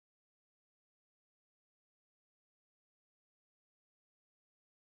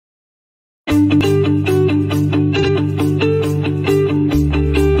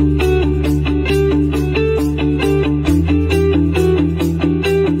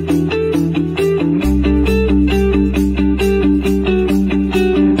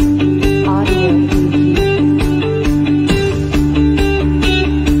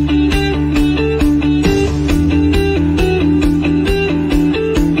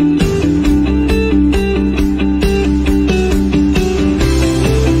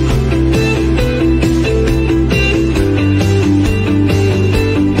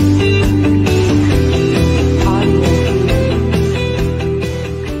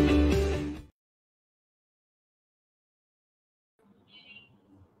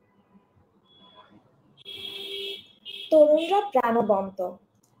তরুণরা প্রাণবন্ত,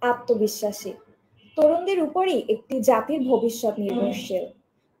 আত্মবিশ্বাসী। তরুণদের উপরই একটি জাতির ভবিষ্যৎ নির্ভরশীল।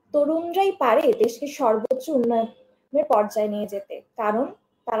 তরুণরাই পারে দেশকে সর্বোচ্চ উন্নয়নের পর্যায়ে নিয়ে যেতে, কারণ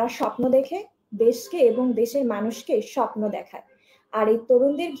তারা স্বপ্ন দেখে, দেশকে এবং দেশের মানুষকে স্বপ্ন দেখায়। আর এই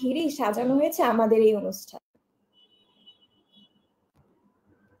তরুণদের ঘিরেই সাজানো হয়েছে আমাদের এই অনুষ্ঠান।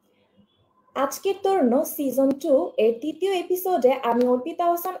 আজকের তরুণ সিজন 2 এর 3য় এপিসোডে আমি অর্পিতা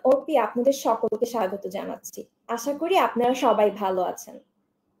হাসান অর্পি আপনাদের সকলকে স্বাগত জানাচ্ছি। আশা করি আপনারা সবাই ভালো আছেন।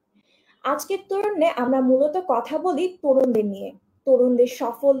 আজকের তরুণে আমরা মূলত কথা বলি তরুণদের নিয়ে, তরুণদের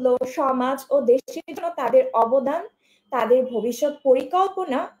সাফল্য, সমাজ ও দেশের জন্য তাদের অবদান, তাদের ভবিষ্যৎ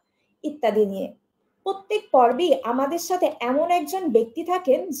পরিকল্পনা ইত্যাদি নিয়ে। প্রত্যেক পর্বেই আমাদের সাথে এমন একজন ব্যক্তি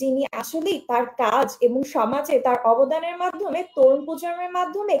থাকেন যিনি আসলেই তার কাজ এবং সমাজে তার অবদানের মাধ্যমে তরুণ প্রজন্মের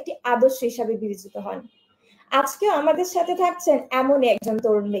মাধ্যমে একটি আদর্শ হিসাবে বিবেচিত হন। আজকেও আমাদের সাথে থাকছেন এমন একজন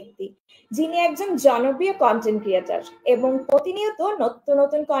তরুণ ব্যক্তি যিনি একজন জনপ্রিয় কন্টেন্ট ক্রিয়েটর এবং প্রতিনিয়ত নতুন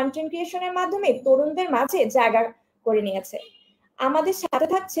নতুন কন্টেন্ট ক্রিয়েশনের মাধ্যমে তরুণদের মাঝে জায়গা করে নিয়েছে। আমাদের সাথে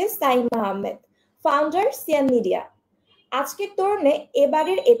থাকছে Saima Ahmed, founder Sean media. আজকের তরুণে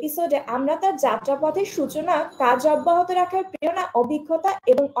এবারের এপিসোডে আমরা তার যাত্রাপথের সূচনা, কাজ অব্যাহত রাখার প্রেরণা, অভিজ্ঞতা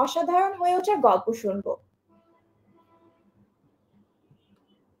এবং অসাধারণ হয়ে ওঠার গল্প শুনবো।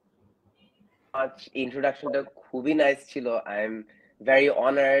 ইন্ট্রোডাকশনটা খুবই নাইস ছিল। I am very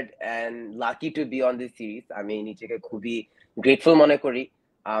honoured and lucky to B on this series. আমি নিজেকে খুবই গ্রেটফুল মনে করি।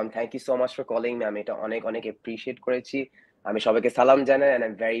 Thank you so much for calling me. আমি এটা অনেক অনেক অ্যাপ্রিশিয়েট করেছি। আমি সবাইকে সালাম জানাই and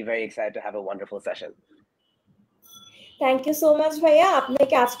I'm very very excited to have a wonderful session. Thank you so much ভাইয়া,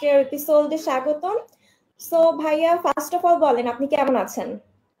 আপনাকে আজকের এপিসোডে স্বাগতম। সো ভাইয়া, ফার্স্ট অফ অল বলেন আপনি কেমন আছেন?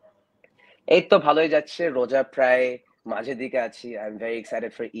 এই তো ভালোই যাচ্ছে, রোজা প্রায় মাঝের দিকে আছি। I am very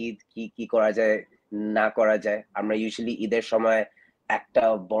excited for Eid. কি কি করা যায় না করা যায়। আমরা ইউজুয়ালি ঈদের সময় একটা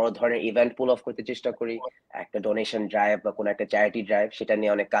বড় ধরনের ইভেন্ট পুল অফ করতে চেষ্টা করি, একটা ডোনেশন ড্রাইভ বা কোনো একটা চ্যারিটি ড্রাইভ, সেটা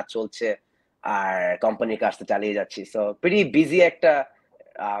নিয়ে অনেক কাজ চলছে আর কোম্পানির কাজটা চালিয়ে যাচ্ছি। সো প্রিটি বিজি একটা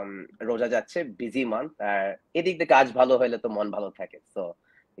রোজা যাচ্ছে, বিজি মান্থ। আর এদিক দিয়ে কাজ ভালো হলে তো মন ভালো থাকে। So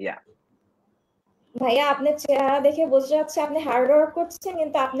yeah. ভাইয়া, আপনার চেহারা দেখে বোঝা যাচ্ছে আপনি হার্ড ওয়ার্ক করছেন,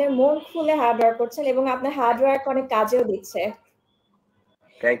 কিন্তু আপনার মন খুলে হার্ড ওয়ার্ক করছেন এবং আপনার হার্ড ওয়ার্ক অনেক কাজেও দিচ্ছে।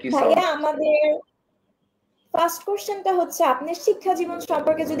 থ্যাংক ইউ সো ভাইয়া, মাচ। আমাদের ফার্স্ট কোশ্চেনটা হচ্ছে আপনার শিক্ষা জীবন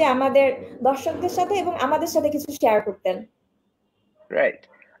সম্পর্কে যদি আমাদের দর্শকদের সাথে এবং আমাদের সাথে কিছু শেয়ার করতেন। রাইট।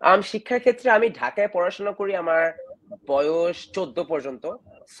 শিক্ষার ক্ষেত্রে আমি ঢাকায় পড়াশোনা করি আমার বয়স 14 পর্যন্ত।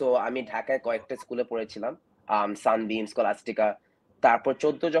 সো আমি ঢাকায় কয়েকটা স্কুলে পড়েছিলাম, সানবিম, স্কলাস্টিকা। তারপর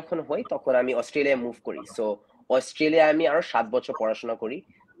 14 যখন হই তখন আমি অস্ট্রেলিয়ায় মুভ করি। সো অস্ট্রেলিয়ায় আমি আরো 7 বছর পড়াশোনা করি,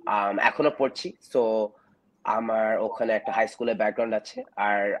 এখনো পড়ছি। সো আমার ওখানে একটা হাই স্কুলের ব্যাকগ্রাউন্ড আছে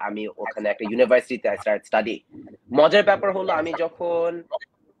আর আমি ওখানে একটা ইউনিভার্সিটিতে স্টাডি। মজার ব্যাপার হলো আমি যখন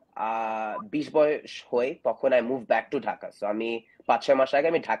 20 বয়স হই তখন I move back to Dhaka. So আমি 5-6 মাস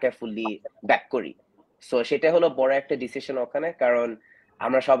আগে আমি ঢাকায় ফুললি ব্যাক করি। সো সেটা হলো বড় একটা ডিসিশন ওখানে, কারণ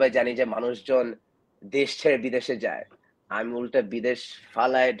আমরা সবাই জানি যে মানুষজন দেশ ছেড়ে বিদেশে যায়, আমি উল্টা বিদেশ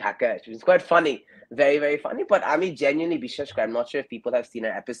ফালায় ঢাকায়। It's quite funny, very very funny. But আমি জেনুইনলি বিশ্বাস করি, I am not sure people have seen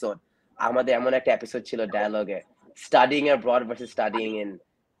An episode. আমাদের এমন একটা এপিসোড ছিল ডায়ালগে, studying abroad versus studying in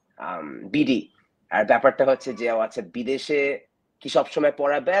BD. আর ব্যাপারটা হচ্ছে যে আচ্ছা বিদেশে কি সবসময়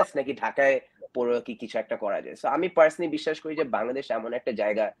পড়া বেস্ট নাকি ঢাকায় পড়ে কি কিছু একটা করা যায়। সো আমি পার্সোনালি বিশ্বাস করি যে বাংলাদেশ এমন একটা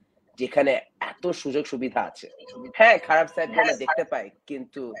জায়গা যেখানে এত সুযোগ সুবিধা আছে। হ্যাঁ, খারাপ সাইডটা আমরা দেখতে পাই,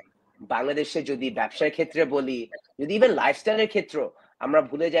 কিন্তু বাংলাদেশে যদি ব্যবসার ক্ষেত্রে বলি, যদি ইভেন লাইফস্টাইলের ক্ষেত্র, আমরা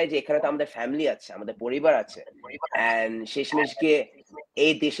ভুলে যাই যে এখানে তো আমাদের ফ্যামিলি আছে, আমাদের পরিবার আছে। এন্ড শেষমেশ গিয়ে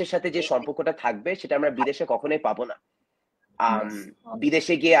এই দেশের সাথে যে সম্পর্কটা থাকবে সেটা আমরা বিদেশে কখনোই পাবো না।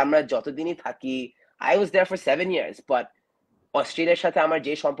 বিদেশে গিয়ে আমরা যতদিনই থাকি, I was there for 7 years, but অস্ট্রেলিয়ার সাথে আমার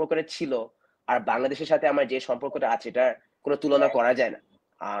যে সম্পর্কটা ছিল আর বাংলাদেশের সাথে আমার যে সম্পর্কটা আছে এটার কোনো তুলনা করা যায় না।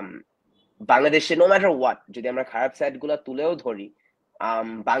 বাংলাদেশে নো ম্যাটার হোয়াট, যদি আমরা খারাপ সাইড গুলো তুলেও ধরি,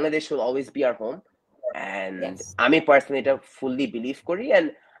 Bangladesh will always be our home. And আমি পার্সোনালি এটা ফুললি বিলিভ করি। এন্ড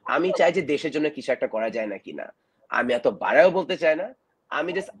আমি চাই যে দেশের জন্য কিছু একটা করা যায় না কিনা। আমি এত বাড়াও বলতে চাই না, আমি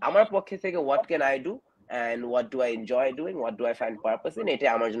জাস্ট আমার পক্ষে থেকে what can I do and what do I enjoy doing, what do I find purpose in, এটা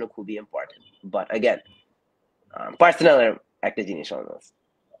আমার জন্য খুবই ইম্পর্টেন্ট। বাট अगेन পার্সোনাল একটা জিনিস অলমোস্ট।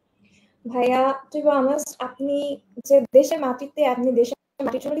 ভাইয়া, টু বি অনেস্ট, আপনি যে দেশের মাটিতে আপনি দেশের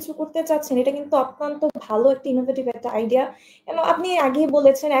মাটির জন্য কিছু করতে চাচ্ছেন, এটা কিন্তু অত্যন্ত ভালো একটা ইনোভেটিভ একটা আইডিয়া। কেন আপনি আগেই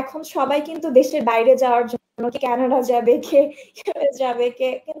বলেছেন এখন সবাই কিন্তু দেশের বাইরে যাওয়ার জন্য, কে কানাডা যাবে, কে ইউএস যাবে, কে,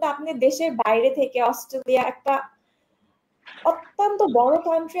 কিন্তু আপনি দেশের বাইরে থেকে অস্ট্রেলিয়া একটা অত্যন্ত বড়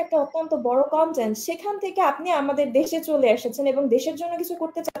কান্ট্রি, একটা অত্যন্ত বড় কন্টেন্ট, সেখান থেকে আপনি আমাদের দেশে চলে এসেছেন এবং দেশের জন্য কিছু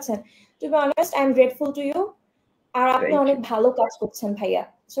করতে চাচ্ছেন। Two be honest, I am grateful to you. আর আপনি অনেক ভালো কাজ করছেন ভাইয়া,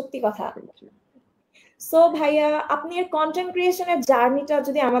 সত্যি কথা। সো ভাইয়া আপনি এর কন্টেন্ট ক্রিয়েশনের জার্নিটা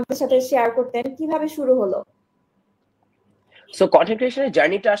যদি আমাদের সাথে শেয়ার করতেন, কিভাবে শুরু হলো? সো কন্টেন্ট ক্রিয়েশনের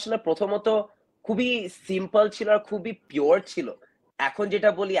জার্নিটা আসলে প্রথমত খুবই সিম্পল ছিল আর খুবই পিওর ছিল। এখন যেটা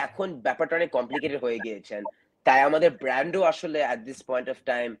বলি, এখন ব্যাপারটা অনেক কমপ্লিকেটেড হয়ে গিয়েছেন, তাই আমাদের ব্র্যান্ডও আসলে at this point of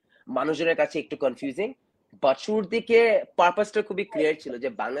time মানুষজনের কাছে একটু কনফিউজিং। বাট শুরুর দিকে পারপাসটা খুবই ক্লিয়ার ছিল যে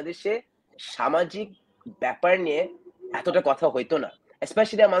বাংলাদেশে সামাজিক ব্যাপার নিয়ে এতটা কথা হইতো না,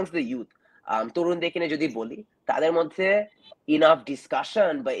 স্পেশালি অ্যামাংস দ্য ইউথ। তরুণদের কিনে যদি বলি, তাদের মধ্যে ইনাফ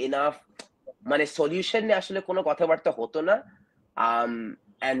ডিসকাশন বা ইনাফ মানে সলিউশন নিয়ে আসলে কোনো কথাবার্তা হতো না।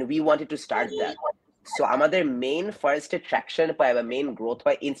 and we wanted to start that. So আমাদের মেইন ফার্স্ট ট্র্যাকশন পায় বা মেইন গ্রোথ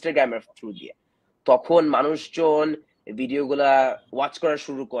হয় ইনস্টাগ্রামের থ্রু দিয়ে। তখন মানুষজন ভিডিওগুলা ওয়াচ করা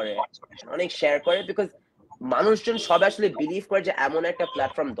শুরু করে, অনেক শেয়ার করে, বিকজ মানুষজন সবাই আসলে বিলিভ করে যে এমন একটা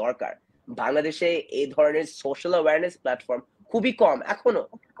প্ল্যাটফর্ম দরকার। বাংলাদেশে এই ধরনের সোশ্যাল অ্যাওয়ারনেস প্ল্যাটফর্ম খুবই কম এখনো।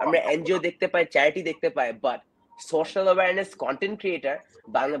 আমরা এনজিও দেখতে পাই, চ্যারিটি দেখতে পাই, but social awareness content creator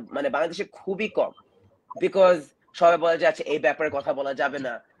মানে বাংলাদেশে খুবই কম। বিকজ সবাই বলে যে আচ্ছা এই ব্যাপারে কথা বলা যাবে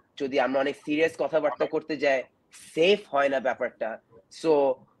না, যদি আমরা অনেক সিরিয়াস কথাবার্তা করতে যাই সেফ হয় না ব্যাপারটা। সো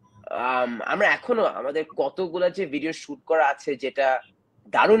আমরা এখনো আমাদের কতগুলা যে ভিডিও শুট করা আছে যেটা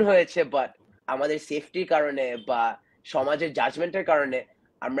দারুণ হয়েছে, বাট আমাদের সেফটির কারণে বা সমাজের জাজমেন্টের কারণে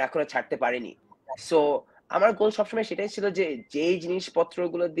আমরা এখনো ছাড়তে পারিনি। সো আমার গোল সবসময় সেটাই ছিল যে যেই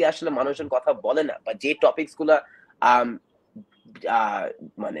জিনিসপত্রগুলো দিয়ে আসলে মানুষজন কথা বলে না বা যে টপিকস গুলা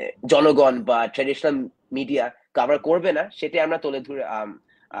মানে জনগণ বা ট্রেডিশনাল মিডিয়া কভার করবে না, সেটাই আমরা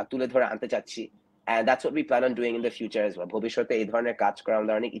তুলে ধরে আনতে চাচ্ছি। and that's what we plan on doing in the future as well. ভবিষ্যতে এই ধরনের কাজ করার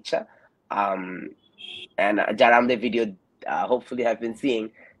আমাদের অনেক ইচ্ছা। and যারা আমাদের video hopefully have been seeing,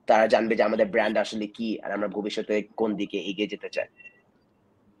 তারা জানবে যে আমাদের ব্র্যান্ড আসলে কি আর আমরা ভবিষ্যতে কোন দিকে এগিয়ে যেতে চাই।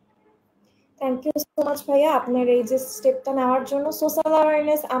 থ্যাংক ইউ সো মাচ ভাইয়া আপনার এই যে স্টেপটা নেওয়ার জন্য। সোশ্যাল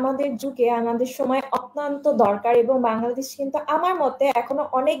অ্যাওয়ারনেস আমাদের যুগে আমাদের সময় অত্যন্ত দরকার, এবং বাংলাদেশ কিন্তু আমার মতে এখনো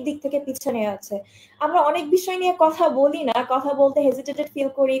অনেক দিক থেকে পিছনে আছে। আমরা অনেক বিষয় নিয়ে কথা বলি না, কথা বলতে হেজিটেটেড ফিল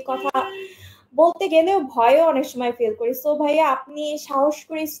করি, কথা বলতে গেলেও ভয়ও অনেক সময় ফিল করি। সো ভাইয়া আপনি সাহস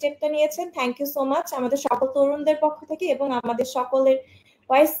করে স্টেপটা নিয়েছেন, থ্যাংক ইউ সো মাচ আমাদের সকল তরুণদের পক্ষ থেকে এবং আমাদের সকলের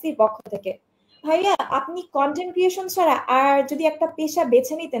ওয়াইসির পক্ষ থেকে। ভাইয়া আপনি কন্টেন্ট ক্রিয়েশন ছাড়া আর যদি একটা পেশা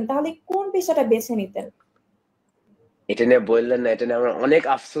বেছে নিতেন, তাহলে কোন পেশাটা বেছে নিতেন? এটা নিয়ে বললেন না, এটা নিয়ে আমার অনেক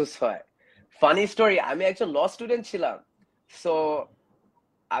আফসোস হয়। ফানি স্টোরি, আমি একজন ল স্টুডেন্ট ছিলাম। সো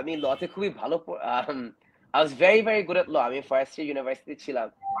আমি লতে খুবই ভালো I was very very good at ল। আমি ফার্স্ট ইয়ার ইউনিভার্সিটি ছিলাম,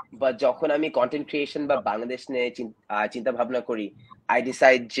 বাট যখন আমি কন্টেন্ট ক্রিয়েশন বা বাংলাদেশ নিয়ে চিন্তা ভাবনা করি, আই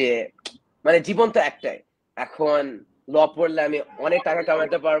ডিসাইড যে মানে জীবন তো একটাই। এখন ল পড়লে আমি অনেক টাকা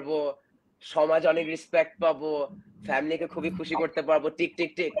কামাতে পারবো, সমাজ অনেক রেসপেক্ট পাবো, ফ্যামিলিকে খুবই খুশি করতে পারবো, টিক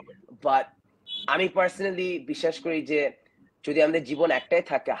টিক টিক। বাট আমি পার্সোনালি বিশ্বাস করি যে যদি আমাদের জীবন একটাই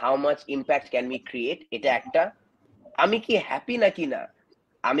থাকে, how much impact can we create, এটা একটা। আমি কি হ্যাপি নাকি না,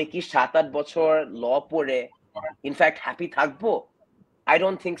 আমি কি 7-8 বছর ল পড়ে ইনফ্যাক্ট হ্যাপি থাকবো? I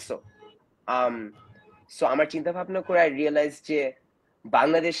don't think so. So আমার চিন্তা ভাবনা করে আই রিয়েলাইজ যে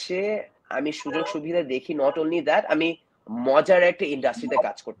বাংলাদেশে আমি সুযোগ সুবিধা দেখি, নট অনলি দ্যাট, আমি মজার একটা ইন্ডাস্ট্রিতে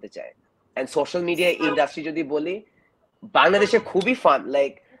কাজ করতে চাই। এন্ড সোশ্যাল মিডিয়া ইন্ডাস্ট্রি যদি বলি, বাংলাদেশে খুবই ফান।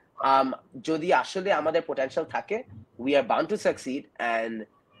 লাইক যদি আসলে আমাদের পোটেনশিয়াল থাকে, we are bound to succeed. And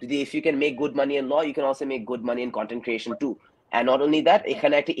যদি if you can make good money in law, you can also make good money in content creation two. And not only that,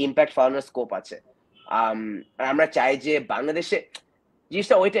 এখানে একটা impact ফেলানোর scope আছে। আর আমরা চাই যে বাংলাদেশে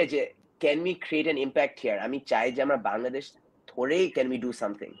জিনিসটা ওইটাই যে can we create an impact here. আমি চাই যে আমরা বাংলাদেশ ধরেই can we do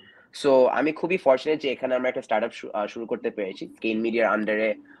something. So আমি খুবই ফর্চুনেট যে এখানে আমরা একটা স্টার্ট আপ শুরু করতে পেরেছি স্কেন মিডিয়ার আন্ডারে।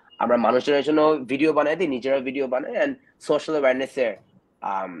 আমরা মানুষজনের জন্য ভিডিও বানাই দিই, নিজেরা ভিডিও বানাই, এন্ড সোশ্যাল অ্যাওয়ারনেস এর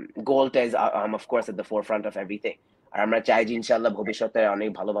গোলটা is of course at the ফোরফ্রন্ট of everything. আর আমরা চাই যে ইনশাআল্লাহ ভবিষ্যতে অনেক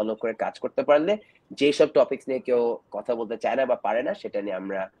ভালো ভালো করে কাজ করতে পারলে যেসব টপিকস নিয়ে কেউ কথা বলতে চায় না বা পারে না, সেটা নিয়ে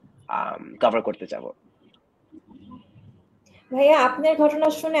আমরা কভার করতে চাবো। ভাইয়া আপনার ঘটনা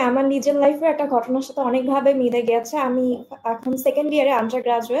শুনে আমার নিজের লাইফের একটা ঘটনার সাথে অনেকভাবে মিলে গেছে। আমি এখন সেকেন্ড ইয়ারে আন্ডার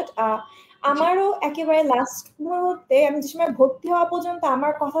গ্রাজুয়েট। আমারও একেবারে লাস্ট মুহূর্তে, আমি যে সময় ভর্তি হওয়া পর্যন্ত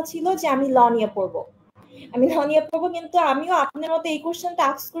আমার কথা ছিল যে আমি ল নিয়ে পড়বো, কিন্তু আমিও আপনার মতো এই কোশ্চেনটা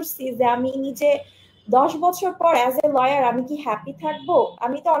আস্ক করছি যে আমি নিজে 10 বছর পর অ্যাজ এ লয়ার আমি কি হ্যাপি থাকবো?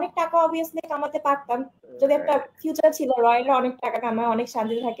 আমি তো অনেক টাকা অবভিয়াসলি কামাতে পারতাম, যদি একটা ফিউচার ছিল, লয়াররা অনেক টাকা কামায়, অনেক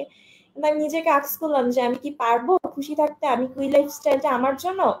শান্তিতে থাকে, কিন্তু আমি নিজেকে আস্ক করলাম যে আমি কি পারবো খুশি থাকতে, আমি কি লাইফস্টাইলটা আমার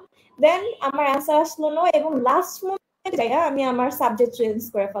জন্য? দেন আমার অ্যান্সার আসলো নো, এবং লাস্ট মোমেন্টে যাইয়া আমি আমার সাবজেক্ট চেঞ্জ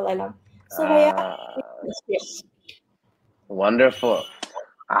করে ফেলাইলাম। সো ভাইয়া ওয়ান্ডারফুল।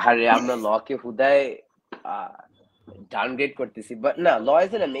 আরে আমরা ল কে হুদায় ডাউনগ্রেড করতেছি, বাট না, law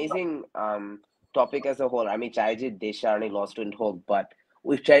is an amazing topic as a whole. আমি চাই যে দেশে অনেক ল স্টুডেন্ট হোক, বাট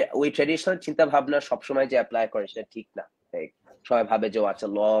ওই ট্রেডিশনাল চিন্তা ভাবনা সবসময় যে অ্যাপ্লাই করে সেটা ঠিক না। সবাই ভাবে যে আচ্ছা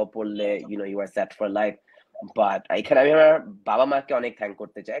ল পড়লে you R set for life, but এখানে আমি আমার বাবা মাকে অনেক থ্যাংক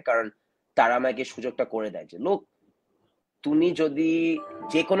করতে চাই, কারণ তারা আমাকে সুযোগটা করে দেয় যে লোক, তুমি যদি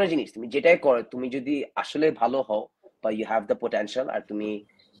যে কোনো জিনিস তুমি যেটাই করো, তুমি যদি আসলে ভালো হও বা ইউ হ্যাভ দ্য পোটেনশিয়াল আর তুমি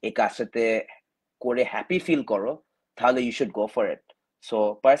এই কাজটাতে করে হ্যাপি ফিল করো, তাহলে you should go for it. So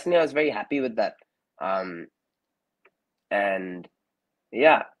personally I was very happy with that. And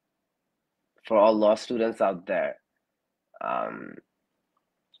yeah, for all law students out there, um,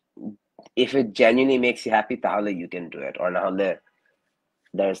 if it genuinely makes you happy, তাহলে you can do it, or না হলে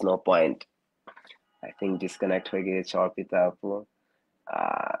there is no point. I think disconnect হয়ে গিয়েছে অর্পিতা আপু.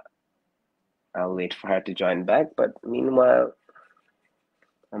 I'll wait for her to join back, but meanwhile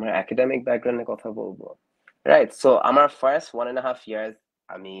আমার academic background কথা বলবো. Right, so আমার first 1.5 years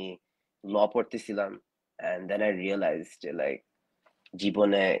আমি law পড়তেছিলাম, and then I realized like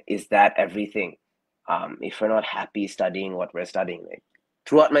জীবনে is that everything? If we're not happy studying what we're studying, like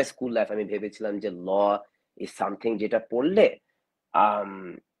throughout my school life আমি ভেবেছিলাম যে law is something যেটা পড়লে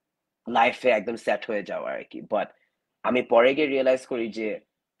লাইফে একদম সেট হয়ে যাওয়া আর কি, বাট আমি পরে গিয়ে রিয়েলাইজ করি যে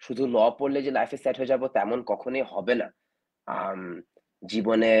শুধু ল পড়লে যে লাইফে সেট হয়ে যাব তেমন কখনোই হবে না।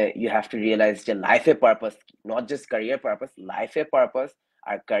 জীবনে ইউ হ্যাভ টু রিয়েলাইজ যে লাইফে purpose, not just career purpose, লাইফে পারপাস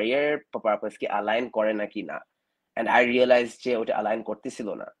আর ক্যারিয়ার পারপাস কি অ্যালাইন করে নাকি না। অ্যান্ড আই রিয়েলাইজ যে ওটা অ্যালাইন করতেছিল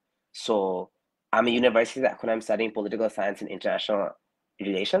না। সো আমি ইউনিভার্সিটিতে এখন আমি studying political science and international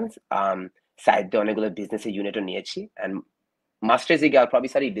relations, side দিয়ে অনেকগুলো বিজনেসের ইউনিটও নিয়েছি, অ্যান্ড মাস্টার্সে গিয়ে প্রবলি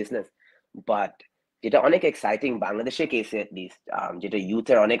স্টাডি বিজনেস। বাট যেটা অনেক এক্সাইটিং বাংলাদেশের কেসে এট লিস্ট, যেটা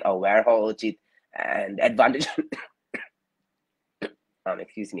ইউথের অনেক অ্যাওয়্যার হওয়া উচিত অ্যান্ড অ্যাডভান্টেজ,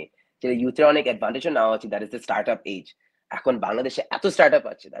 এক্সকিউজ মি, যেটা ইউথের অনেক অ্যাডভান্টেজও নেওয়া উচিত, that is the start up age. এখন বাংলাদেশে এত স্টার্ট আপ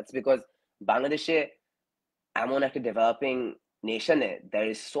আছে, দ্যাটস বিকজ বাংলাদেশে এমন একটা developing নেশনে there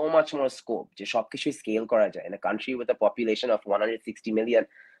is so much more scope যে সবকিছুই স্কেল করা যায়। In a country with a population of 160 million,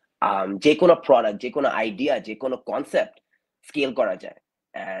 যে কোনো প্রোডাক্ট, যে কোনো আইডিয়া, যে কোনো কনসেপ্ট স্কেল করা যায়।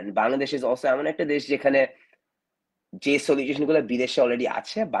 অ্যান্ড বাংলাদেশ ইজ অলসো এমন একটা দেশ যেখানে যে সলিউশন গুলো বিদেশে অলরেডি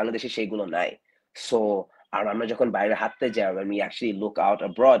আছে বাংলাদেশে সেগুলো নাই। সো আর আমরা যখন বাইরে হাঁটতে যাই, when we actually look out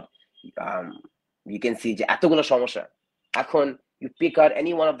abroad, you can see যে এতগুলো সমস্যা। এখন you pick out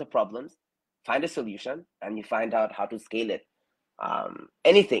any one of the problems, find a solution, and you find out how to scale it.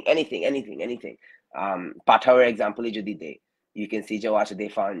 Anything. পাঠাওয়ের এক্সাম্পলই যদি দেই, you can see যে আচ্ছা they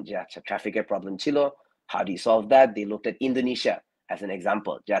found যে আচ্ছা ট্রাফিকের প্রবলেম ছিল, how do you solve that? They looked at Indonesia as an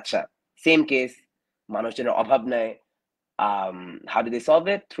example, যে আচ্ছা same case, মানুষজনের অভাব নাই, how do they solve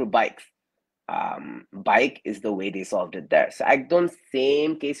it? Through bikes. Bike is the way they solved it there. So একদম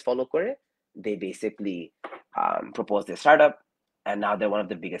same case follow করে they basically proposed their startup, and now they're one of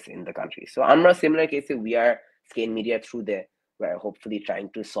the biggest in the country. So আমরা similar case, we are Scale Media through there. We're hopefully trying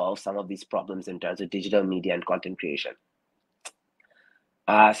to solve some of these problems in terms of digital media and content creation.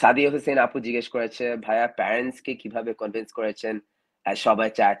 Sadia Hossain আপু জিজ্ঞেস করেছে, ভাইয়া parents কে কিভাবে convince করেছেন সবাই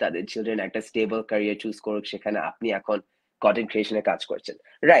চায় তাদের চিলড্রেন একটা স্টেবল ক্যারিয়ার চুজ করুক, সেখানে আপনি এখন কন্টেন্ট ক্রিয়েশনে কাজ করছেন,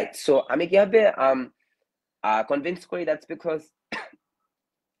 রাইট? সো আমি কিভাবে কনভিন্স করি, দ্যাটস বিকজ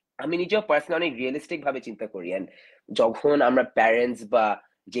আমি নিজেও পার্সোনালি অনেক রিয়েলিস্টিক ভাবে চিন্তা করি। এন্ড যখন আমরা প্যারেন্টস বা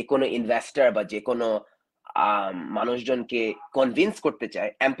যে কোনো ইনভেস্টর বা যে কোনো মানুষজনকে কনভিন্স করতে চাই,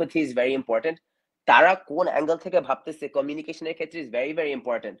 এমপ্যাথি ইজ ভেরি ইম্পর্টেন্ট। তারা কোন অ্যাঙ্গেল থেকে ভাবতেছে কমিউনিকেশনের ক্ষেত্রে ইজ ভেরি ভেরি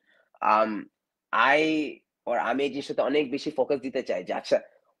ইম্পর্টেন্ট। আমি এই জিনিসটাতে অনেক বেশি ফোকাস দিতে চাই যে আচ্ছা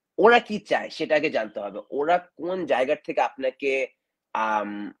ওরা কি চায় সেটাকে জানতে হবে, ওরা কোন জায়গার থেকে আপনাকে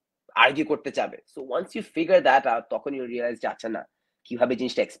আর্গিউ করতে চাবে। So once you figure that out, তখন ইউ রিয়েলাইজ যে আচ্ছা না কিভাবে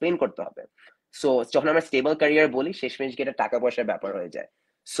জিনিসটা এক্সপ্লেন করতে হবে। সো যখন আমরা স্টেবল ক্যারিয়ার বলি, শেষমেশ গিয়ে এটা টাকা পয়সার ব্যাপার হয়ে যায়।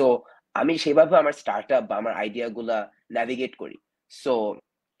 সো আমি সেভাবে আমার স্টার্ট আপ বা আমার আইডিয়া গুলা ন্যাভিগেট করি। So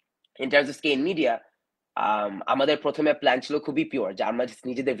in terms of scale media, আমাদের প্রথমে প্ল্যান ছিল খুবই পিওর যে আমরা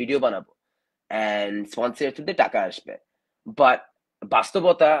নিজেদের ভিডিও বানাবো অ্যান্ড স্পন্সর থেকে টাকা আসবে। বাট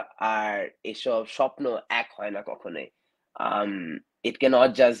বাস্তবতা আর এসব স্বপ্ন এক হয় না কখনোই। It can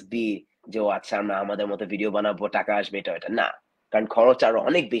not just be যে আচ্ছা আমরা আমাদের মতো ভিডিও বানাবো টাকা আসবে, এটা না, কারণ খরচ আরো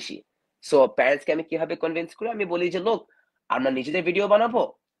অনেক বেশি। সো প্যারেন্টসকে আমি কিভাবে কনভিন্স করি, আমি বলি যে লোক আমরা নিজেদের ভিডিও বানাবো,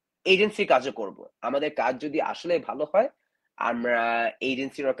 এজেন্সির কাজও করব, আমাদের কাজ যদি আসলে ভালো হয় আমরা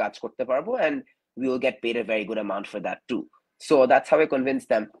এজেন্সিরও কাজ করতে পারবো, and we will get paid a very good amount for that too. So that's how I convince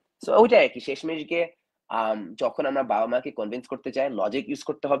them. So ওইটাই আর কি, শেষমেশ গিয়ে যখন আমরা বাবা মাকে কনভিন্স করতে চাই, লজিক ইউজ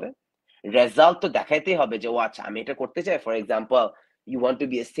করতে হবে, রেজাল্ট তো দেখাইতেই হবে যে ও আচ্ছা আমি এটা করতে চাই। For example, you want to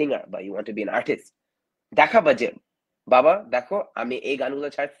B a singer বা you want to B N artist, দেখাবা যে বাবা দেখো আমি এই গানগুলো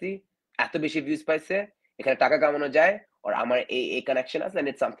ছাড়ছি, এত বেশি ভিউজ পাইছে, এখানে টাকা কামানো যায়, আর আমার এই কানেকশন আছে, and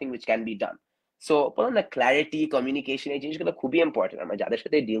it's something which can be done. So বললাম না, ক্ল্যারিটি, কমিউনিকেশন, এই জিনিসগুলো খুবই ইম্পর্টেন্ট। আমরা যাদের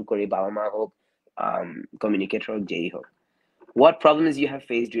সাথে ডিল করি, বাবা মা হোক, কমিউনিকেটর হোক, যেই হোক। What problems you have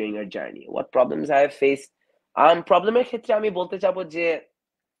faced during your journey? What problems I have faced? প্রবলেমের ক্ষেত্রে আমি বলতে চাবো যে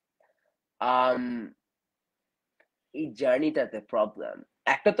এই জার্নিটাতে প্রবলেম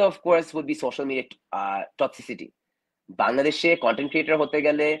একটা তো of course would be social media toxicity. বাংলাদেশে কন্টেন্ট ক্রিয়েটর হতে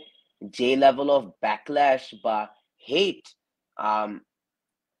গেলে যে লেভেল অফ ব্যাকল্যাশ বা হেট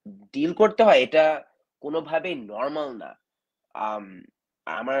ডিল করতে হয়, এটা কোনোভাবেই নর্মাল না।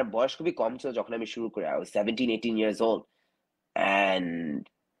 আমার বয়স খুবই কম ছিল যখন আমি শুরু করি। I was 17-18 years old, and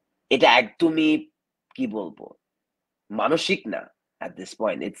এটা একদমই কি বলবো, মানসিক না। at this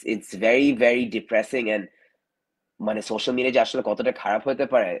point it's very very depressing, and মানে সোশ্যাল মিডিয়া যে আসলে কতটা খারাপ হতে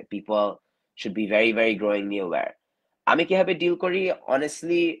পারে, people should be very very growingly aware. আমি কিভাবে ডিল করি,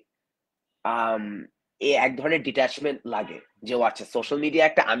 অনেস্টলি এক ধরনের ডিট্যাচমেন্ট লাগে যে ও আচ্ছা, সোশ্যাল মিডিয়া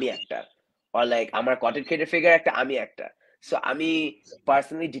একটা, আমি একটা, or লাইক আমার কন্টেন্ট ক্রিয়েটর ফিগার একটা, আমি একটা। সো আমি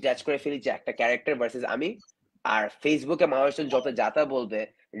পার্সোনালি ডিট্যাচ করে ফেলি যে একটা ক্যারেক্টার ভার্সেস আমি। আর ফেসবুকে মানুষজন যত যাতা বলবে,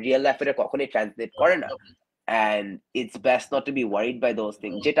 রিয়েল লাইফে এটা কখনোই ট্রান্সলেট করে না। and it's best not to be worried by those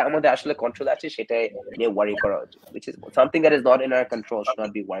things. যেটা আমাদের আসলে কন্ট্রোল আছে সেটাই নিয়ে ওয়ারি করা উচিত, which is something that is not in our control, should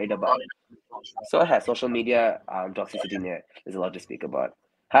not be worried about. So হ্যাঁ, social media toxicity নিয়ে there's a lot to speak about.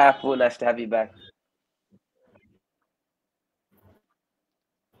 Hi Apu, nice to have you back.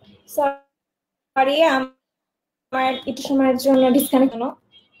 Sorry, আমার একটু সময়ের জন্য disconnect হলো।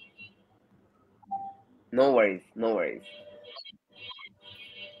 No worries, no worries.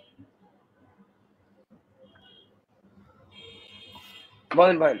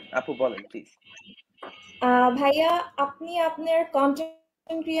 বলেন বলেন আপু, বলেন প্লিজ। ভাইয়া, আপনি আপনার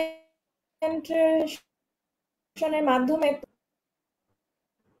কন্টেন্ট ক্রিয়েশনের মাধ্যমে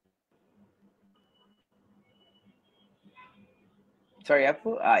সরি আপু,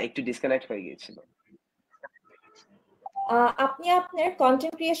 একটু ডিসকানেক্ট হয়ে গিয়েছিল। আপনি আপনার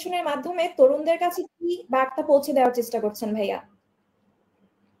কন্টেন্ট ক্রিয়েশনের মাধ্যমে তরুণদের কাছে কি বার্তা পৌঁছে দেওয়ার চেষ্টা করছেন ভাইয়া?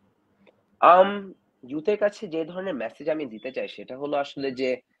 ইউথের কাছে যে ধরনের মেসেজ আমি দিতে চাই সেটা হলো আসলে যে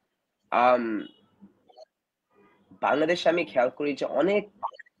বাংলাদেশে আমি খেয়াল করি যে অনেক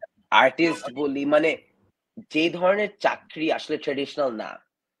আর্টিস্ট বলি, মানে যে ধরনের চাকরি আসলে ট্রেডিশনাল না,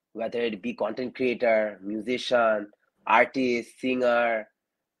 whether it be content creator, musician, artist, singer,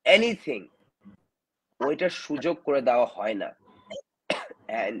 anything, ওইটার সুযোগ করে দেওয়া হয় না।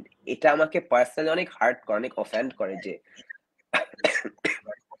 and এটা আমাকে পার্সোনালি অনেক হার্ট করে, অনেক অফেন্ড করে যে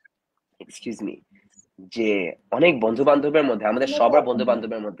এক্সকিউজ মি, যে অনেক বন্ধু বান্ধবের মধ্যে, আমাদের সবার বন্ধু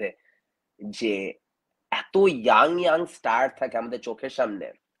বান্ধবের মধ্যে যে এত ইয়াং স্টার থাকে আমাদের চোখের সামনে,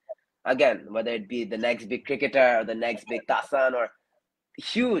 again whether it be the next big cricketer or the next big Tasan or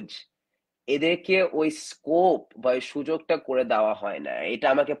huge, এদেরকে ওই স্কোপ বা ওই সুযোগটা করে দেওয়া হয় না। এটা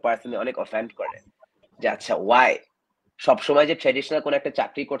আমাকে পার্সোনালি অনেক অফেন্ড করে যে আচ্ছা, ওয়াই সবসময় যে ট্রেডিশনাল কোন একটা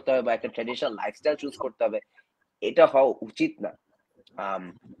চাকরি করতে হবে বা একটা ট্রেডিশনাল লাইফস্টাইল চুজ করতে হবে, এটা হওয়া উচিত না।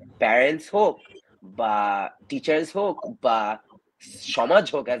 প্যারেন্টস হোক বা টিচার্স হোক বা সমাজ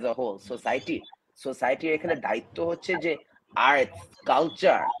হোক, অ্যাজ আ হোল সোসাইটির এখানে দায়িত্ব হচ্ছে যে arts,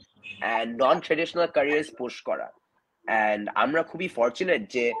 culture and non traditional carriers push করা। অ্যান্ড আমরা খুবই ফর্চুনেট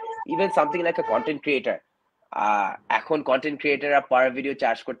যে ইভেন সামথিং লাইক আ কন্টেন্ট ক্রিয়েটার, এখন কন্টেন্ট ক্রিয়েটাররা পার ভিডিও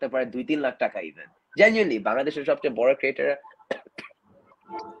চার্জ করতে পারে 2-3 লাখ টাকা। ইভেন জেনুইনলি বাংলাদেশের সবচেয়ে বড় ক্রিয়েটাররা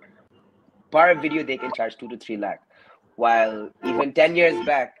per video they can charge 2 to 3 lakh, while even 10 years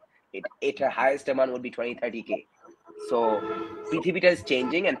back its highest amount would be 20-30K. So পৃথিবীটা is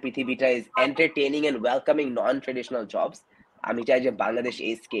changing and পৃথিবীটা is entertaining and welcoming non-traditional jobs. আমি চাই যে বাংলাদেশ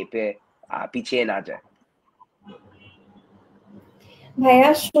এই স্কেপে পিছিয়ে না যায়। ভাইয়া,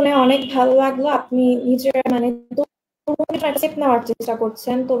 শুনে অনেক ভালো লাগলো। আপনি নিজের মানে তরুণদের স্টেপ নেওয়ার চেষ্টা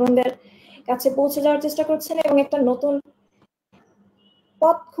করছেন, তরুণদের কাছে পৌঁছে যাওয়ার চেষ্টা করছেন এবং একটা নতুন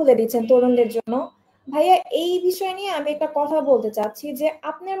পথ খুলে দিচ্ছেন তরুণদের জন্য। ভাইয়া, এই বিষয় নিয়ে আমি একটা কথা বলতে চাচ্ছি যে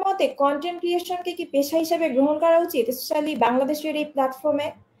আপনার মতে কন্টেন্ট ক্রিয়েশনকে কি পেশা হিসেবে গ্রহণ করা উচিত, স্পেশালি বাংলাদেশের এই প্ল্যাটফর্মে?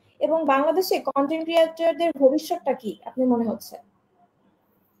 এবং বাংলাদেশে কন্টেন্ট ক্রিয়েটরদের ভবিষ্যৎটা কি আপনি মনে হচ্ছে?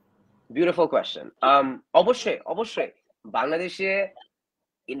 Beautiful question. অবশ্যই বাংলাদেশে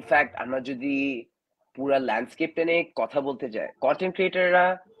ইনফ্যাক্ট আমরা যদি পুরা ল্যান্ডস্কেপটা নিয়ে কথা বলতে যাই, কন্টেন্ট ক্রিয়েটররা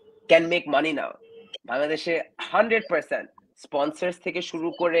ক্যান মেক মানি নাও। বাংলাদেশে 100% স্পন্সর্স থেকে শুরু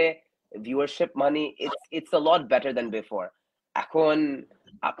করে viewership money, it's a lot better than before. এখন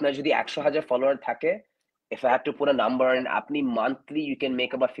আপনার যদি 100,000 ফলোয়ার থাকে, if I have to put a number on, আপনি monthly you can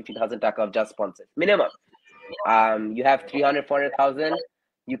make about 50,000 টাকা of just sponsors minimum. You have 300-400,000,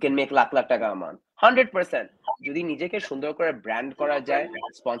 you can make lakh টাকা a month, 100%. যদি নিজেকে সুন্দর করে ব্র্যান্ড করা যায়,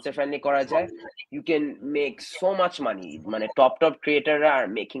 স্পন্সর ফ্রেন্ডলি করা যায়, you can make so much money. মানে top creators are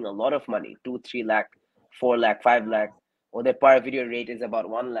making a lot of money, 2-3 lakh, 4 lakh, 5 lakh, ওদের per video rate is about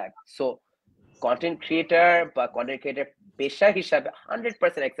 1 lakh. So content creator বা content creator পেশা হিসাবে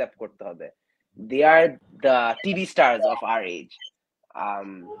 100% accept করতে হবে. They are the TV stars of our age.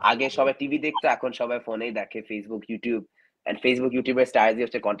 আগে সবাই TV দেখতো, এখন সবাই ফোনেই দেখে, Facebook, YouTube, and Facebook, YouTuber stars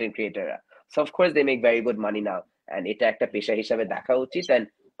হচ্ছে content creator. So of course they make very good money now, and এটা একটা পেশা হিসাবে দেখা উচিত, and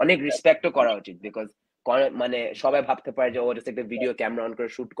অনেক রেসপেক্টও করা উচিত, বিকজ মানে সবাই ভাবতে পারে যে ও জাস্ট একটা ভিডিও ক্যামেরা অন করে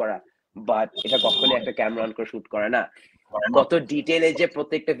শুট করা, বাট এটা কখনোই একটা ক্যামেরা অন করে শুট করা না। কত ডিটেইলে যে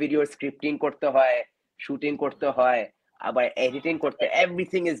প্রত্যেকটা ভিডিওর স্ক্রিপ্টিং করতে হয়, শুটিং করতে হয়, আবার এডিটিং করতে,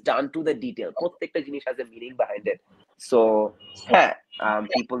 everything is done to the detail, প্রত্যেকটা জিনিস has a meaning behind it. So হ্যাঁ,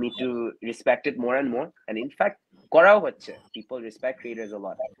 people need to respect it more and more, and in fact করাও হচ্ছে, people respect creators a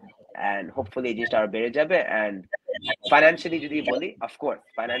lot, and hopefully এই জিনিসটা আরো বেড়ে যাবে। and financially যদি বলি, of course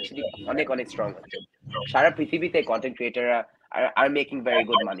financially অনেক অনেক স্ট্রং হচ্ছে, সারা পৃথিবীতে content ক্রিয়েটররা are making very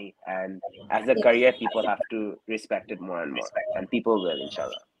good money, and as a career people have to respect it more and more, and people will,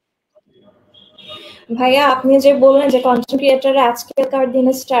 inshallah. ভাইয়া আপনি যে বললেন যে কন্টেন্ট ক্রিয়েটররা আজকালকার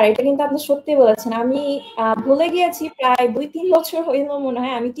দিনে স্টার, এটা কিন্তু আপনি সত্যি বলেছেন। আমি ভুলে গিয়েছি, প্রায় 2-3 বছর হইল মনে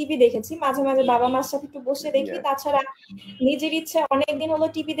হয় আমি টিভি দেখেছি, মাঝে মাঝে বাবা মার সাথে একটু বসে দেখি, তাছাড়া নিজের ইচ্ছে অনেকদিন হলো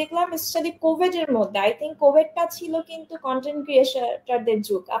টিভি দেখলাম, স্পেশালি কোভিড এর মধ্যে। আই থিঙ্ক কোভিডটা ছিল কিন্তু কন্টেন্ট ক্রিয়েটরদের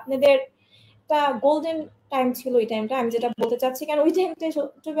যুগ, আপনাদের একটা গোল্ডেন টাইম ছিল ওই টাইমটা, আমি যেটা বলতে চাচ্ছি। কারণ ওই টাইমটা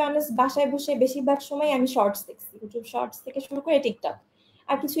টু বি অনেস্ট বাসায় বসে বেশিরভাগ সময় আমি শর্টস দেখছি, ইউটিউব শর্টস থেকে শুরু করে টিকটক,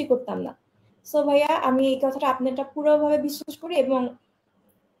 আর কিছুই করতাম না। সো ভাইয়া আমি এই কথাটা আপনারটা পুরোভাবে বিশ্বাস করি, এবং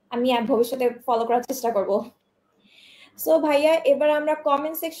আমি ভবিষ্যতে ফলো করার চেষ্টা করব। সো ভাইয়া এবার আমরা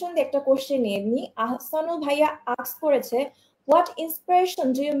কমেন্ট সেকশন দিয়ে একটা কোশ্চেন নিয়ে নিই। আহসানুল ভাইয়া আস্ক করেছে, what inspiration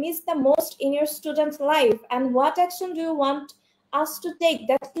do you miss the most in your student life, and what action do you want us to take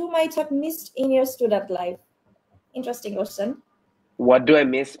that you might have missed in your student life? Interesting question. What do I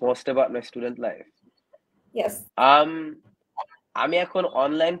miss most about my student life? Yes. আমি এখন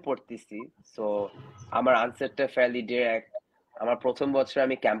online পড়তেছি, so আমার আনসারটা fairly direct. আমার প্রথম বছর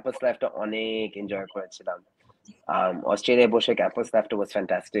আমি campus লাইফটা অনেক এনজয় করেছিলাম। অস্ট্রেলিয়ায় বসে ক্যাম্পাস লাইফটা ওয়াজ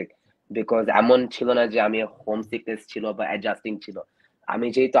ফ্যান্টাস্টিক, বিকজ এমন ছিল না যে আমি হোম সিকনেস ছিল বা অ্যাডজাস্টিং ছিল। আমি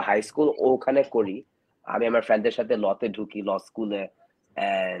যেহেতু হাই স্কুল ওখানে করি, আমি আমার ফ্রেন্ডদের সাথে লতে ঢুকি, ল স্কুলে,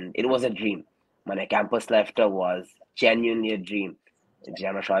 and it was a dream. মানে ক্যাম্পাস লাইফটা ওয়াজ জেনুইনলি এ ড্রিম, যে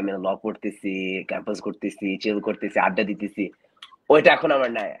আমরা সবাই মিলে ল পড়তেছি, ক্যাম্পাস করতেছি, চিল করতেছি, আড্ডা দিতেছি। ওইটা এখন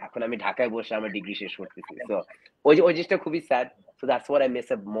আমার নাই, এখন আমি ঢাকায় বসে আমার ডিগ্রি শেষ করতেছি। সো ওই জিনিসটা খুবই sad. So that's what I miss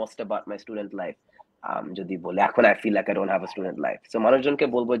most about my student life. যদি বলি এখন I feel like I don't have a student life. So মানুষজনকে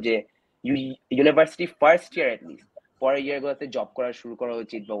বলবো যে university first year at least, পরের ইয়ার গুলোতে জব করা শুরু করা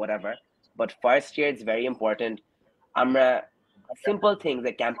উচিত বা what ever, but first year it's very important. আমরা simple things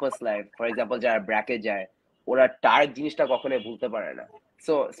like campus life, for example যারা ব্র্যাকে যায়, ওরা টার্ক জিনিসটা কখনোই ভুলতে পারে না।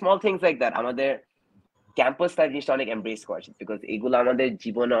 So small things like that আমাদের ক্যাম্পাস লাইফ জিনিসটা অনেক এমব্রেস করা উচিত, বিকজ এগুলো আমাদের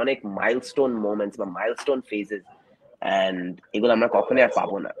জীবনে অনেক মাইলস্টোন মোমেন্টস বা মাইলস্টোন ফেজেস, এন্ড এগুলো আমরা কখনোই আর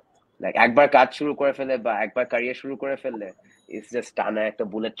পাবো না। লাইক একবার কাজ শুরু করে ফেলে বা একবার ক্যারিয়ার শুরু করে ফেললে ইটস জাস্ট টানা একটা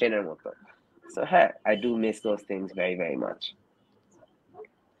বুলেট ট্রেনের মতো। সো হ্যাঁ, I do miss those things very very much.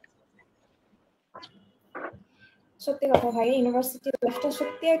 সত্যি কথা ভাই, ইউনিভার্সিটি লাইফটা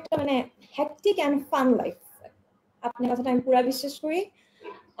সত্যি একটা মানে হ্যাকটিক এন্ড ফান লাইফ। আপনার কথাটা আমি পুরো বিশ্বাস করি।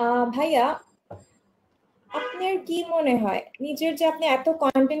 ভাইয়া আপনার কি মনে হয়, নিজের যে আপনি এত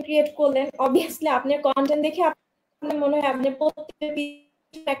কন্টেন্ট ক্রিয়েট করলেন, অবভিয়াসলি আপনার কন্টেন্ট দেখে আপনার মনে হয় আপনার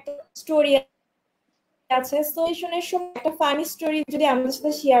প্রত্যেকটা একটা স্টোরি আছে, সো এই শুনে একটা ফানি স্টোরি যদি আমাদের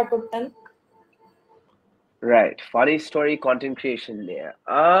সাথে শেয়ার করতেন। Right, funny story content creation নিয়ে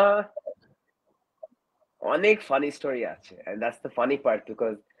অনেক ফানি স্টোরি আছে, and that's the funny part,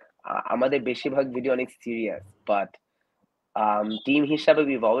 because আমাদের বেশিরভাগ ভিডিও অনেক সিরিয়াস, বাট টিম হিসাবে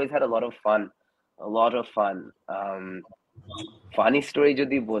we've always had a lot of fun, a lot of fun. Funny story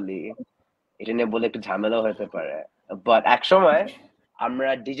যদি বলি, এটা নিয়ে বলে একটু ঝামেলা হতে পারে, বাট এক সময় আমরা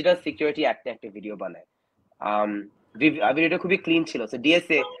ডিজিটাল সিকিউরিটি অ্যাক্ট একটা ভিডিও বানাই। ভিডিওটা খুবই ক্লিন ছিল, সো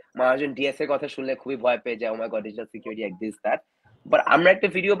ডিএসএ মানুষজন ডিএসএ কথা শুনলে খুবই ভয় পেয়ে যায়, ও মাই god digital security act this that. But আমরা একটা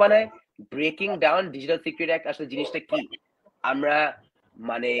ভিডিও বানাই breaking down digital security act আসলে জিনিসটা কি। আমরা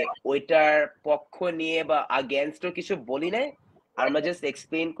মানে ওইটার পক্ষ নিয়ে বা আগেনস্টও কিছু বলি নাই, আমরা জাস্ট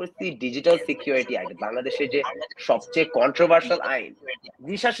এক্সপ্লেইন করছি ডিজিটাল সিকিউরিটি অ্যাক্ট বাংলাদেশের যে সবচেয়ে কন্ট্রোভার্সিয়াল আইন,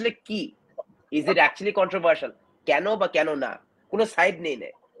 জিনিস আসলে কি, ইজ ইট অ্যাকচুয়ালি কন্ট্রোভার্সিয়াল, কেন বা কেন না, কোনো সাইড নেই না।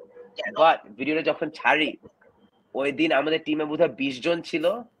 বাট ভিডিওটা যখন ছাড়ি, ওই দিন আমাদের টিমে বোধহয় 20 জন ছিল,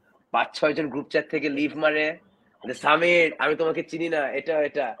 5-6 জন গ্রুপ চ্যাট থেকে লিভ মারে, সামির আমি তোমাকে চিনি না, এটা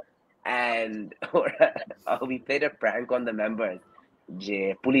এটা। and we played a prank on the members যে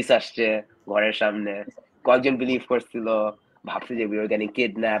পুলিশ আসছে ঘরের সামনে, কয়েকজন বিলিভ করছিল, ভাবছে যে we were getting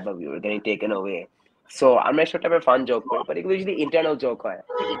kidnapped or we were getting taken away. So আমরা এসব টাইপের ফান জোক করি, বাট এগুলো যদি ইন্টারনাল জোক হয়,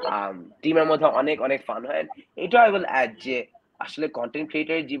 টিমের মধ্যে অনেক অনেক ফান হয়। এটা আই উইল অ্যাড যে আসলে কন্টেন্ট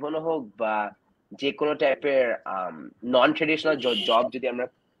ক্রিয়েটরের জীবন হোক বা যে কোনো টাইপের নন ট্রেডিশনাল জব যদি আমরা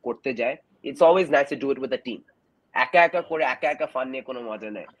করতে যাই, it's always nice to do it with a team. একা একা করে একা একা ফান নিয়ে কোনো মজা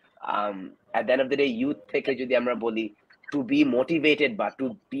নেই। at the end of the day, youth থেকে যদি আমরা বলি to be motivated but to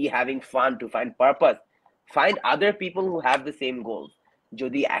be having fun, to find purpose, find other people who have the same goals.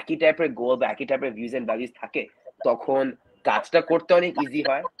 যদি একই টাইপের গোল বা একই টাইপের ভিউজ এন্ড ভ্যালুজ থাকে, তখন কাজটা করতে অনেক ইজি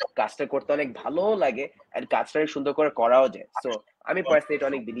হয়, কাজটা করতে অনেক ভালোও লাগে, এন্ড কাজটা সুন্দর করে করাও যায়। সো আমি পার্সোনালি এটা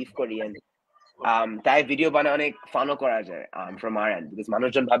অনেক বিলিভ করি, এন্ড তাই ভিডিও বানায় অনেক ফানও করা যায় ফ্রম আর এন্ড, বিকজ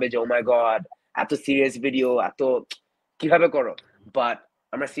মানুষজন ভাবে যে ও মাই গড এত সিরিয়াস ভিডিও এত কিভাবে করো, বাট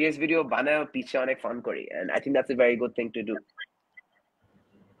আমরা সিরিয়াস ভিডিও বানায় পিছে অনেক ফান করি, and I think that's a very good thing to do.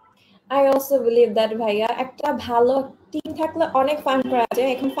 I also believe that ভাইয়া, একটা ভালো টিম থাকলে অনেক ফান করা যায়।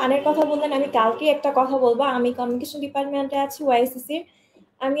 এখন ফানের কথা বললেন, আমি কালকে একটা কথা বলবো। আমি কমিউনিকেশন ডিপার্টমেন্টে আছি YSSE।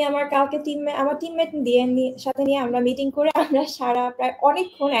 আমি আমার কালকে আমার টিমমেট সাথে নিয়ে আমরা মিটিং করে আমরা সারা প্রায়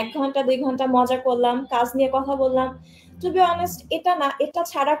অনেকক্ষণ 1 ঘন্টা 2 ঘন্টা মজা করলাম, কাজ নিয়ে কথা বললাম। টু বি অনেস্ট, এটা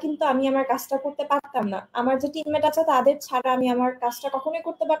ছাড়া কিন্তু আমি আমার কাজটা করতে পারতাম না। আমার যে টিমমেট আছে তাদের ছাড়া আমি আমার কাজটা কখনোই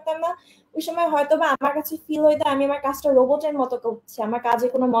করতে পারতাম না। ওই সময় হয়তো বা আমার কাছে ফিল হইতো আমি আমার কাজটা রোবটের মতো করছি, আমার কাজে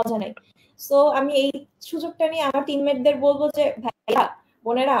কোনো মজা নাই। সো আমি এই সুযোগটা নিয়ে আমার টিমমেটদের বলবো যে ভাইয়া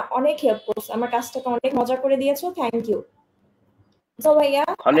বোনেরা অনেক হেল্প করছো, আমার কাজটাকে অনেক মজা করে দিয়েছো, থ্যাংক ইউ। সো ভাইয়া,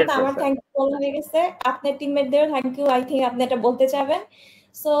 আমার 100%। থ্যাংক ইউ বলা হয়ে গেছে, আপনার টিমমেটদেরও থ্যাংক ইউ। আই থিঙ্ক আপনি এটা বলতে চাবেন।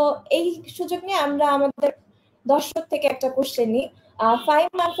 সো এই সুযোগ নিয়ে আমরা আমাদের দর্শক থেকে একটা কোশ্চেন নিই। ফাইম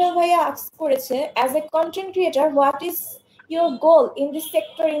মাহফিল ভাইয়া আস্ক করেছে, as a content creator what is your goal in this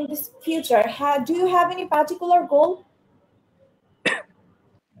sector in this future? Do you have any particular goal?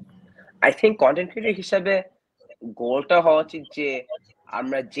 I think content creator হিসাবে গোলটা হওয়া উচিত যে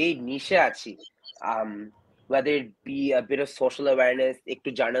আমরা যেই নিশে আছি, whether it be a bit of social awareness, একটু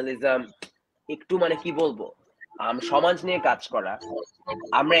journalism, একটু মানে কি বলবো সমাজ নিয়ে কাজ করা,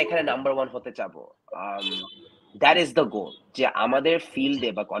 আমরা এখানে নাম্বার 1 হতে চাবো। দ্যাট ইজ দ্য গোল। যে আমাদের ফিল্ডে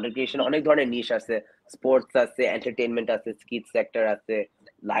বা কন্টেন্ট ক্রিয়েশন অনেক ধরনের নিশ আছে, স্পোর্টস আছে, এন্টারটেইনমেন্ট আছে, স্কিট সেক্টর আছে,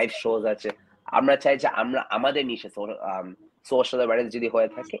 লাইভ শোজ আছে। আমরা চাই যে আমরা আমাদের নিশে সোশ্যাল অ্যাওয়ারনেস যদি হয়ে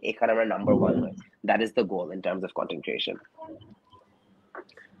থাকে, এখানে আমরা নাম্বার 1 হই। That is the goal in terms of content creation.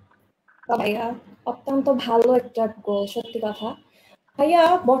 ভাইয়া অত্যন্ত ভালো একটা গোল, সত্যি কথা। ভাইয়া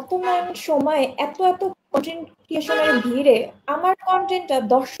বর্তমান সময়ে এত এত কন্টেন্ট ক্রিয়েশনের ভিড়ে আমার কন্টেন্টটা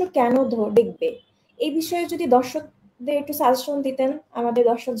দর্শক কেন দেখবে, এই বিষয়ে যদি দর্শকদের একটু সাজেশন দিতেন, আমাদের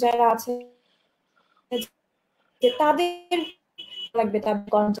দর্শক যারা আছে যে তাদের লাগবে তার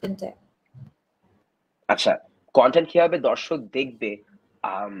কন্টেন্টে। আচ্ছা, কন্টেন্ট কিভাবে দর্শক দেখবে,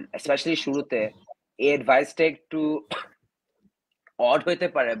 স্পেশালি শুরুতে এই অ্যাডভাইসটা একটু অড হইতে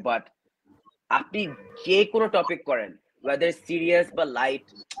পারে, বাট আপনি যে কোনো টপিক করেন, ওয়েদার সিরিয়াস বা লাইট,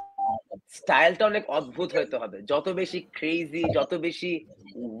 স্টাইলটা অনেক অদ্ভুত হইতে হবে। যত বেশি ক্রেজি, যত বেশি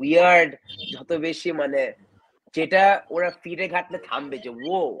উইয়ার্ড, যত বেশি মানে যেটা ওরা ফিডে ঘাটলে থামবে যে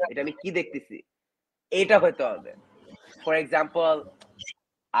ও এটা আমি কি দেখতেছি, এটা হইতে হবে। ফর এক্সাম্পল,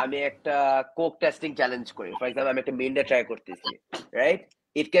 আমি একটা কোক টেস্টিং চ্যালেঞ্জ করি, ফর এক্সাম্পল আমি একটা মিন্ডা ট্রাই করতেছি, রাইট?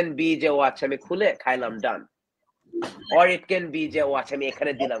 ইট ক্যান বি যে ও আচ্ছা আমি খুলে খাইলাম, ডান। or it can be যে ও আচ্ছা আমি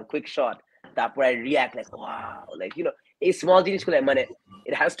এখানে দিলাম কুইক শট, তারপর I react like wow, like এই স্মল জিনিসগুলো মানে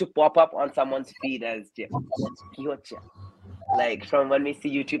it has to pop up on someone's feed as যে কি হচ্ছে, like from when we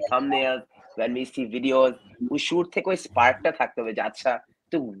see YouTube thumbnails, when we see videos, we shoot থেকে ওই স্পার্কটা থাকতে হবে যে আচ্ছা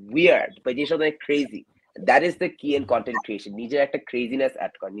তো weird বা জিনিসটা অনেক crazy. That is the key in content creation. নিজের একটা craziness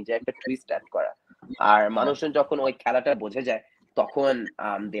add করা, নিজের একটা twist add করা। আর মানুষজন যখন ওই খেলাটা বোঝে যায়, তখন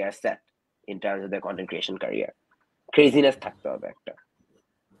they are set in terms of their content creation career. Craziness থাকতে হবে একটা।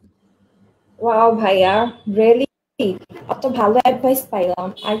 ওয়াও ভাইয়া, রিয়েলি একটা ভালো অ্যাডভাইস পাইলাম।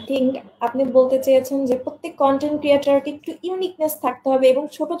 আই থিংক আপনি বলতে চেয়েছেন যে প্রত্যেক কন্টেন্ট ক্রিয়েটরকে একটু ইউনিকনেস থাকতে হবে এবং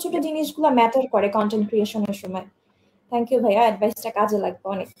ছোট ছোট জিনিসগুলো ম্যাটার করে কন্টেন্ট ক্রিয়েশনের সময়। থ্যাংক ইউ ভাইয়া, অ্যাডভাইসটা কাজে লাগবে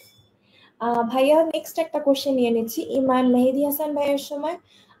অনেক। ভাইয়া নেক্সট একটা কোশ্চেন নিয়ে নিচ্ছি ইমান মেহেদি হাসান ভাইয়ের সময়।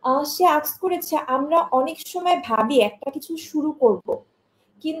 সে আস্ক করেছে, আমরা অনেক সময় ভাবি একটা কিছু শুরু করব,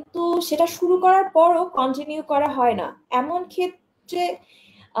 কিন্তু সেটা শুরু করার পরও কন্টিনিউ করা হয় না। এমন ক্ষেত্রে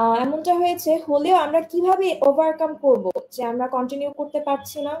এমনটা হয়েছে, হলেও আমরা কিভাবে ওভারকাম করব যে আমরা কন্টিনিউ করতে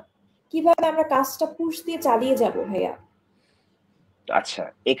পারছি না, কিভাবে আমরা কাজটা পুশ দিয়ে চালিয়ে যাব ভাইয়া? আচ্ছা,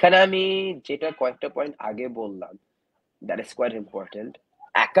 এখানে আমি যেটা কয়েকটা পয়েন্ট আগে বললাম, দ্যাট ইজ কোয়াইট ইম্পর্টেন্ট।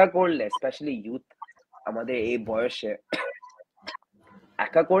 একা করলে, স্পেশালি ইউথ আমাদের এই বয়সে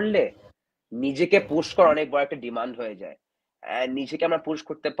একা করলে নিজেকে পুশ করা অনেক বড় একটা ডিমান্ড হয়ে যায়। নিজেকে আমরা পুশ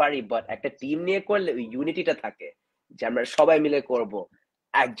করতে পারি, বাট একটা টিম নিয়ে করলে ওই ইউনিটিটা থাকে যে আমরা সবাই মিলে করব।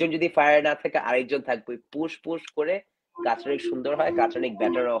 একজন যদি ফায়ার না থাকে আরেকজন থাকবে, পুশ পুশ করে কাজটা অনেক সুন্দর হয়, কাজটা অনেক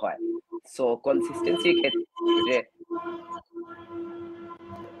বেটারও হয়। সো কনসিস্টেন্সির ক্ষেত্রে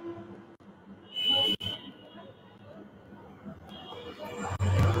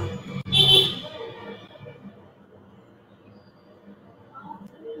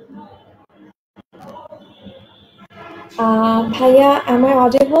ভাইয়া, am I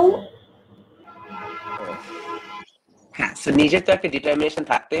audible? হ্যাঁ, সো নিজের তো একটা ডিটারমিনেশন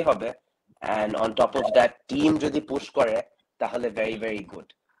থাকতেই হবে, and on top of that team যদি পুশ করে তাহলে very very good,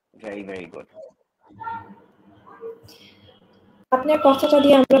 very very good. আপনার কথাটা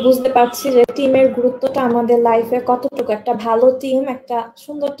দিয়ে আমরা বুঝতে পারছি যে টিমের গুরুত্বটা আমাদের লাইফে কতটুকু। একটা ভালো টিম, একটা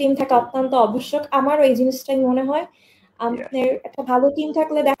সুন্দর টিম থাকা অত্যন্ত আবশ্যক। আমারও এই জিনিসটাই মনে হয়। আপনার একটা ভালো টিম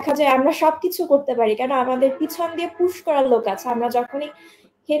থাকলে দেখা যায় আমরা সবকিছু করতে পারি, কেন আমাদের পিছন দিয়ে পুশ করার লোক আছে। আমরা যখনই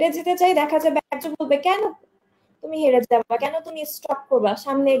হেরে যেতে চাই দেখা যাবে একজন বলবে, কেন তুমি হেরে যাবা, কেন তুমি স্টপ করবা,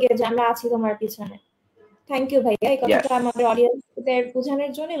 সামনে এগিয়ে যাও, আমরা আছি তোমার পিছনে। থ্যাংক ইউ ভাইয়া, এই কথাটা আমাদের অডিয়েন্সদের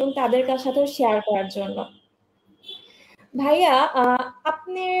বোঝানোর জন্য এবং তাদের সাথেও শেয়ার করার জন্য। ভাইয়া,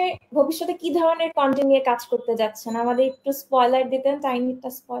 আপনি ভবিষ্যতে কি ধরনের কন্টেন্ট নিয়ে কাজ করতে যাচ্ছেন? আমাদের একটু স্পয়লার দিতেন, টাইম একটা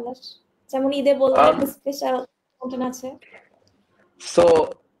স্পয়লার, যেমন ঈদে বললেন একটা স্পেশাল কন্টেন্ট আছে। সো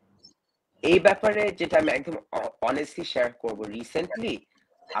এই ব্যাপারে যেটা আমি একদম অনেস্টলি শেয়ার করব, রিসেন্টলি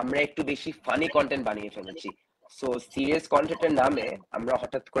আমরা একটু বেশি ফানি কন্টেন্ট বানিয়ে ফেলেছি। সো সিরিয়াস কন্টেন্টের নামে আমরা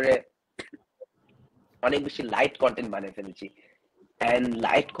হঠাৎ করে অনেক বেশি লাইট কন্টেন্ট বানিয়ে ফেলেছি, এন্ড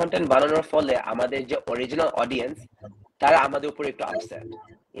লাইট কন্টেন্ট বানানোর ফলে আমাদের যে অরিজিনাল অডিয়েন্স তারা আমাদের উপর একটু আপসেট।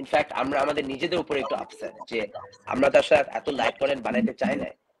 ইনফ্যাক্ট আমরা আমাদের নিজেদের উপর একটু আপসেট যে আমরা তো আসলে এত লাইট কন্টেন্ট বানাইতে চাই না।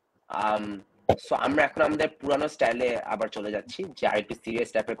 সো আমরা এখন আমাদের পুরানো স্টাইলে আবার চলে যাচ্ছি যে আরেকটু সিরিয়াস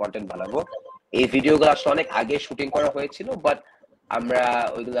টাইপের কন্টেন্ট বানাবো। এই ভিডিওগুলো আসলে অনেক আগে শুটিং করা হয়েছিল, বাট আমরা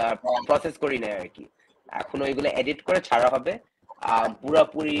ওইগুলা প্রসেস করি না আর কি। এখন ওইগুলো এডিট করে ছাড়া হবে।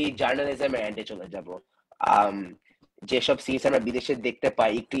 পুরোপুরি জার্নালিজমের এন্ডে চলে যাব। যেসব সিরিজ আমরা বিদেশে দেখতে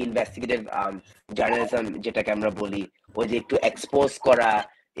পাই, একটু ইনভেস্টিগেটিভ জার্নালিজম যেটাকে আমরা বলি, ওই যে একটু এক্সপোজ করা,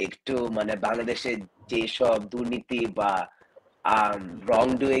 একটু মানে বাংলাদেশের যেসব দুর্নীতি বা রং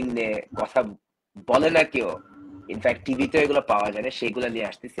ডুইং নিয়ে কথা বলে না কেউ, ইনফ্যাক্ট টিভিতে এগুলো পাওয়া যায় না, সেগুলো নিয়ে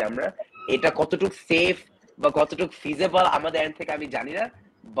আসতেছি আমরা। এটা কতটুকু সেফ বা কতটুকু ফিজেবল আমাদের এন্ড থেকে আমি জানি না,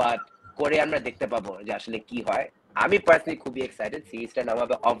 বাট করে আমরা দেখতে পাবো যে আসলে কি হয়। আমি পার্সোনালি খুবই এক্সাইটেড। সিরিজটার নাম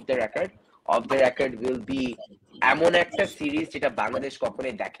হবে of the record. Of the record will be এমন একটা সিরিজ যেটা বাংলাদেশ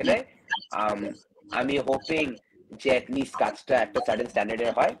কখনোই দেখে নাই। আমি হোপিং যে অ্যাটলিস্ট কাজটা একটা সার্টেন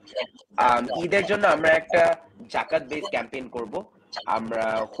স্ট্যান্ডার্ডের হয়। ঈদের জন্য আমরা একটা জাকাত বেস ক্যাম্পেইন করব। আমরা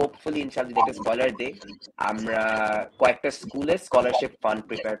হোপফুলি ইনশাআল্লাহ, যেটা স্কলার ডে, আমরা কয়েকটা স্কুলে স্কলারশিপ ফান্ড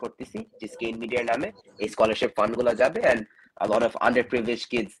প্রিপেয়ার করতেছি যে স্কেন মিডিয়ার নামে। এই স্কলারশিপ ফান্ড গুলো যাবে, and a lot of underprivileged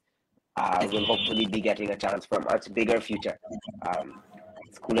kids will hopefully be getting a chance for a much bigger future,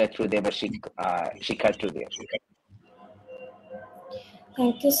 স্কুলের থ্রু দিয়ে বা শিক্ষার থ্রু দিয়ে।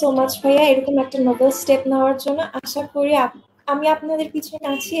 থ্যাংক ইউ সো মাচ ভাইয়া, এরকম একটা নোবেল স্টেপ নেওয়ার জন্য। আশা করি আমি আপনাদের পিছনে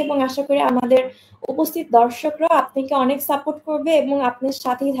আছি এবং আশা করি আমাদের উপস্থিত দর্শকরা আপনাকে অনেক সাপোর্ট করবে এবং আপনার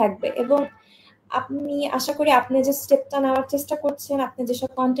সাথেই থাকবে। এবং আপনি, আশা করি আপনি যে স্টেপটা নেওয়ার চেষ্টা করছেন, আপনি যেসব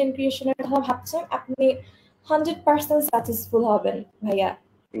কন্টেন্ট ক্রিয়েশনের কথা ভাবছেন, আপনি 100% সাকসেসফুল হবেন ভাইয়া,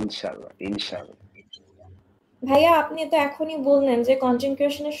 ইনশাআল্লাহ ইনশাআল্লাহ। ভাইয়া আপনি তো এখনই বললেন যে কন্টেন্ট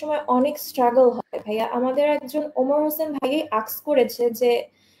ক্রিয়েশনের সময় অনেক স্ট্রাগল হয়। ভাইয়া, আমাদের একজন ওমর হোসেন ভাই আস্ক করেছে যে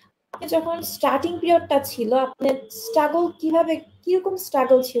আপনি যখন স্টার্টিং পিরিয়ডটা ছিল, আপনার স্ট্রাগল কিভাবে, কিরকম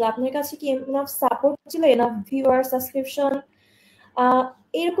স্ট্রাগল ছিল? আপনার কাছে কি এনাফ সাপোর্ট ছিল, এনাফ ভিউয়ার, সাবস্ক্রিপশন?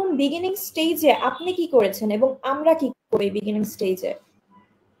 এরকম বিগিনিং স্টেজে আপনি কি করেছেন এবং আমরা কি করি বিগিনিং স্টেজে?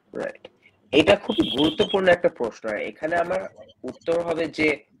 রাইট, এটা খুবই গুরুত্বপূর্ণ একটা প্রশ্ন। এখানে আমার উত্তর হবে যে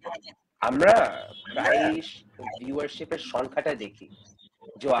আমরা প্রায় ভিউয়ারশিপের সংখ্যাটা দেখি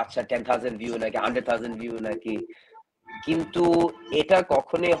যে আচ্ছা 10,000 ভিউ নাকি 100,000 ভিউ নাকি, কিন্তু এটা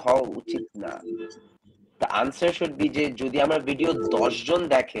কখনোই হওয়া উচিত না। দ্য আনসার শুড বি যে যদি আমার ভিডিও 10 জন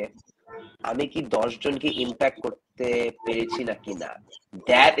দেখে, আমি কি 10 জনকে ইম্প্যাক্ট করতে পেরেছি নাকি না।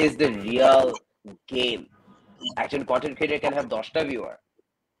 That is the real game. একজন কন্টেন্ট ক্রিয়েটর ক্যান হ্যাভ 10টা ভিউয়ার,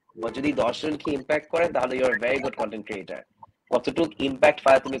 বা যদি 10 জনকে ইম্প্যাক্ট করে তাহলে you are very good content creator. কতটুকু ইম্প্যাক্ট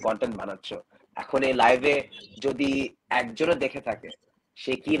ফায়ার তুমি কন্টেন্ট বানাচ্ছ। এখন এই লাইভে যদি একজনও দেখে থাকে,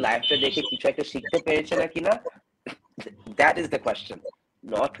 সে কি লাইভটা দেখে কিছু একটা শিখতে পেরেছে নাকি না, that is the question,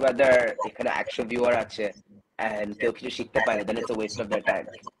 not weather এখানে 100 ভিউয়ার আছে এন্ড কেউ কিছু শিখতে পারে, দেন it's a West of their time.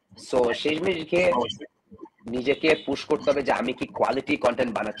 So শেষমেশ নিজেকে পুশ করতে হবে যে আমি কি কোয়ালিটি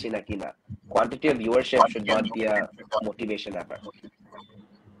কন্টেন্ট বানাচ্ছি নাকি না। Quantity of viewership should not be a motivation ever.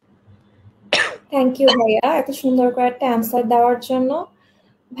 Thank you ভাইয়া এত সুন্দর করে একটা অ্যান্সার দেওয়ার জন্য।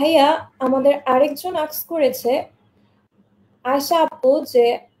 ভাইয়া আমাদের আরেকজন আস্ক করেছে আয়শা আপু যে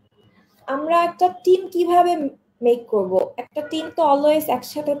আমরা একটা টিম কিভাবে মেক করব। একটা টিম তো অলওয়েজ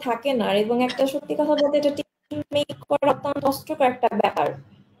একসাথে থাকে না, এবং একটা সত্যি কথা বলতে এটা টিম মেক করা অত্যন্ত কষ্টকর একটা ব্যাপার।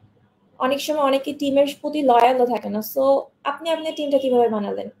 অনেক সময় অনেকে টিমের প্রতি লয়ালও থাকে না। সো আপনি আপনার টিমটা কিভাবে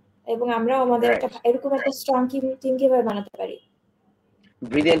বানালেন, এবং আমরাও আমাদের একটা এরকম একটা স্ট্রং টিম কিভাবে বানাতে পারি?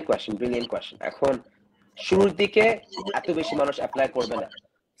 Brilliant question. এখন শুরুর দিকে এত বেশি মানুষ অ্যাপ্লাই করবে না,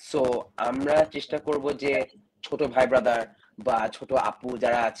 সো আমরা চেষ্টা করব যে ছোট ভাই ব্রাদার বা ছোট আপু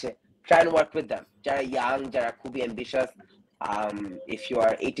যারা আছে, try and work with them, যারা ইয়াং, যারা খুবই ambitious. if you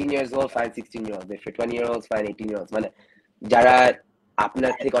are 18 years old, find 16 year old. If you're 20 year olds, find 18 year olds. মানে যারা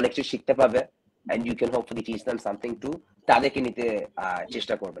আপনার থেকে অনেক কিছু শিখতে পাবে and you can hopefully teach them something too, তাদেরকে নিতে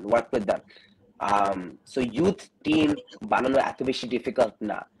চেষ্টা করবেন, work with them. So youth team বানানো এত বেশি ডিফিকাল্ট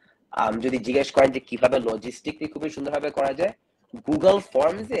না। যদি জিজ্ঞেস করেন যে কিভাবে লজিস্টিকলি খুবই সুন্দরভাবে করা যায়, গুগল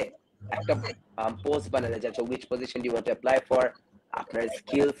ফর্মসে একটা পোস্ট বানানো যায়, which position do you want to apply for, আপনার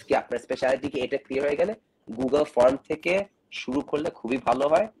স্কিলস কি, আপনার স্পেশালিটি কি, এটা ক্লিয়ার হয়ে গেলে গুগল ফর্ম থেকে শুরু করলে খুবই ভালো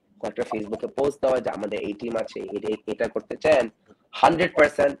হয়। কয়েকটা ফেসবুকে পোস্ট দেওয়া যে আমাদের এই টিম আছে, এটা করতে চান,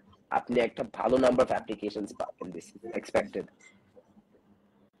 100% আপনি একটা ভালো নাম্বার অফ অ্যাপ্লিকেশনস পাবেন। This is expected.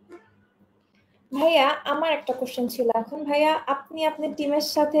 ভাইয়া আমার একটা কোশ্চেন ছিল এখন। ভাইয়া আপনি আপনার টিমের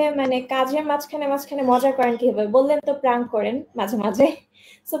সাথে মানে কাজের মাঝখানে মাঝখানে মজা করেন কিভাবে? বললেন তো প্র্যাঙ্ক করেন মাঝে মাঝে,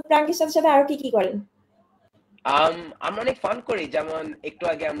 সো প্র্যাঙ্কের সাথে সাথে আরো কি কি করেন? আমরা অনেক ফান করি, যেমন একটু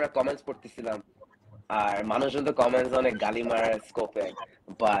আগে আমরা কমেন্টস পড়তেছিলাম, আর মানুষজন তো কমেন্টস অনেক গালি মারার স্কোপে,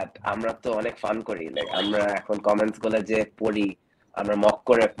 বাট আমরা তো অনেক ফান করি। লাইক আমরা এখন কমেন্টস গুলো যে পড়ি, আমরা মক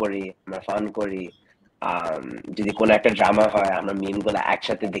করে পড়ি, আমরা ফান করি। যদি কোনো একটা ড্রামা হয়, আমরা মিম গুলো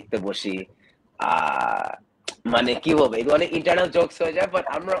একসাথে দেখতে বসি। আহ মানে কি বলবো, এগুলো অনেক ইন্টারনাল জোকস হয়ে যায়, বাট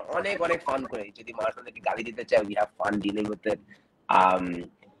আমরা অনেক অনেক ফান করি। যদি মানুষদেরকে গালি দিতে চাই, we have fun dealing with it.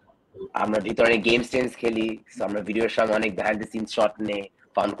 আমরা ভিতরে গেমস টেমস খেলি, আমরা ভিডিওর সামনে অনেক বিহাইন্ড দ্য সিন শট নেই,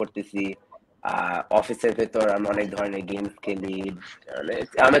 ফান করতেছি। অফিসের ভেতর আমরা অনেক ধরনের গেমস খেলি।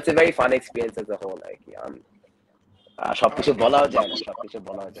 It's a very fun experience as a whole আর কি। সবকিছু বলাও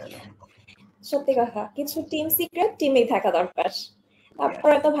যায় না। সত্যি কথা, কিছু টিম সিক্রেট টিমেই থাকা দরকার। তারপর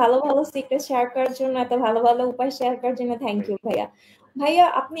এত ভালো ভালো সিক্রেট শেয়ার করার জন্য, এত ভালো ভালো উপায় শেয়ার করার জন্য থ্যাংক ইউ ভাইয়া। ভাইয়া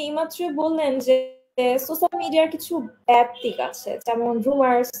আপনি এইমাত্রই বললেন যে সোশ্যাল মিডিয়ার কিছু ব্যাড দিক আছে, যেমন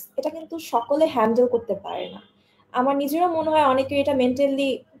রুমার্স, এটা কিন্তু সকলে হ্যান্ডেল করতে পারে না। আমার নিজেরও মনে হয় অনেকের এটা মেন্টালি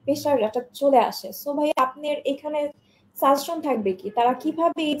প্রেশার একটা চলে আসে। সো ভাইয়া আপনার এখানে সাজেশন থাকবে কি, তারা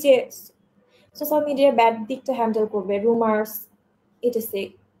কিভাবে এই যে সোশ্যাল মিডিয়ার ব্যাড দিকটা হ্যান্ডেল করবে, রুমার্স এটাসে?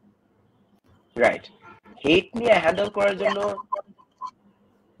 রাইট, হেট নিয়ে হ্যান্ডেল করার জন্য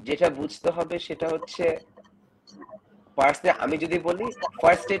যেটা বুঝতে হবে সেটা হচ্ছে, ফার্স্টে আমি যদি বলি,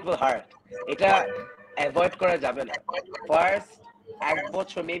 ফার্স্ট ইট উইল হার্ট। এটা অ্যাভয়েড করা যাবে না। ফার্স্ট 1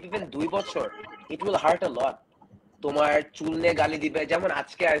 বছর, মেবি ইভেন 2 বছর, ইট উইল হার্ট আ লট। তোমার চুল নিয়ে গালি দিবে, যেমন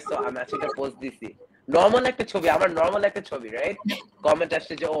আজকে আসছো, আমি আজকে একটা পোস্ট দিছি, নর্মাল একটা ছবি, আমার নর্মাল একটা ছবি, রাইট? কমেন্ট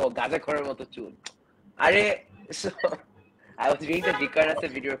আসছে যে ও গাঁজা খোরের মতো চুল। আরে আই ওয়াজ রিডিং দ্য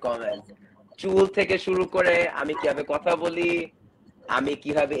ভিকারাসের ভিডিওর কমেন্টস, চুল থেকে শুরু করে আমি কিভাবে কথা বলি, আমি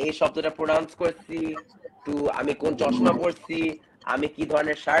কিভাবে এই শব্দটা প্রোনাউন্স করছি, টু আমি কোন চশমা পরছি, আমি কি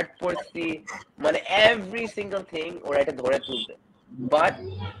ধরনের শার্ট পরছি, মানে এভরি সিঙ্গেল থিং ওরা এটা ধরে তুলবে। বাট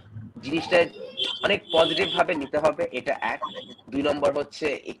জিনিসটা অনেক পজিটিভ ভাবে নিতে হবে, এটা এক। 2 নম্বর হচ্ছে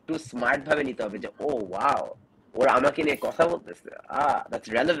একটু স্মার্ট ভাবে নিতে হবে যে ও ওয়াও, ওরা আমাকে নিয়ে কথা বলতেছে, দ্যাটস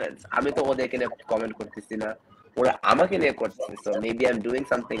রেলেভেন্স, আমি তো ওদেরকে নিয়ে কমেন্ট করতেছি না, ওরা আমাকে নিয়ে করতেছে, so maybe I am doing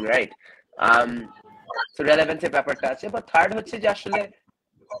something right. So রেলেভেন্সের ব্যাপারটা আছে। বাট থার্ড হচ্ছে যে আসলে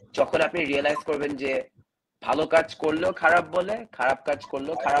যখন আপনি রিয়েলাইজ করবেন যে ভালো কাজ করলেও খারাপ বলে, খারাপ কাজ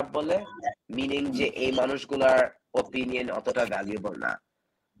করলেও খারাপ বলে, মিনিং যে এই মানুষগুলার ওপিনিয়ন অতটা ভ্যালুয়েবল না।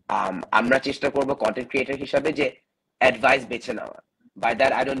 আমরা চেষ্টা করব কন্টেন্ট ক্রিয়েটর হিসাবে যে অ্যাডভাইস বেছে নেওয়া। বাই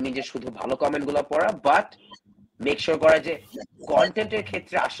দ্যাট আই ডোন্ট মিন যে শুধু ভালো কমেন্ট গুলো পড়া, বাট মেক শিওর করা যে কন্টেন্টের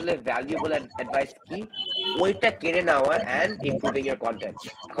ক্ষেত্রে আসলে ভ্যালুয়েবল অ্যাডভাইস কি, ওইটা কেড়ে নেওয়া এন্ড ইমপ্রুভিং ইয়ার কন্টেন্ট।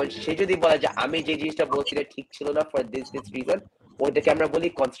 এখন সে যদি বলে যে আমি যে জিনিসটা বলছি ঠিক ছিল না ফর দিস রিজন, ওইটাকে আমরা বলি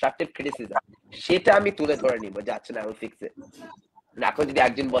কনস্ট্রাকটিভ ক্রিটিসিজম, সেটা আমি তুলে ধরে নিব যে আচ্ছা না, আই উইল ফিক্স ইট। এখন যদি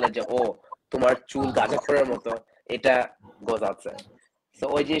একজন বলে যে ও তোমার চুল গাঁজাখোরের মতো, এটা গোজ আউটসাইড। সো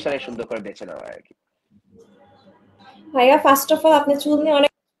ওই জিনিসটা অনেক সুন্দর করে বেছে নেওয়া আর কি। ভাইয়া ফার্স্ট অফ অল আপনি চুল নিয়ে অনেক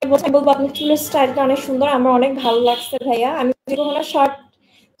বলবো, আপনার চুলের স্টাইলটা অনেক সুন্দর, আমার অনেক ভালো লাগছে ভাইয়া। আমি কখনো শর্ট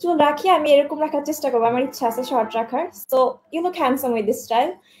চুল রাখি, আমি এরকম রাখার চেষ্টা করবো, আমার ইচ্ছা আছে শর্ট রাখার। So you look handsome with this style.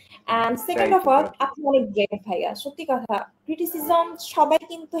 And second of all আপনি অনেক গ্রেট ভাইয়া, সত্যি কথা। ক্রিটিসিজম সবাই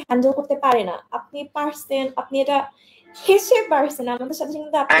কিন্তু হ্যান্ডেল করতে পারে না, আপনি পারছেন, আপনি এটা হেসে পারছেন আমাদের সাথে,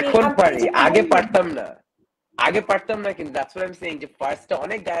 কিন্তু আপনি এখন পারি, আগে পারতাম না কিন্তু that's what I am saying যে ফার্স্টে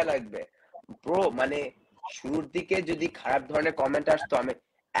অনেক গায়ে লাগবে ব্রো। মানে শুরুর দিকে যদি খারাপ ধরনের কমেন্ট আসতো, আমি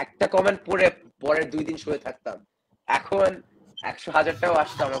একটা কমেন্ট পড়ে পরের 2 দিন শুয়ে থাকতাম। এখন 100,000টাও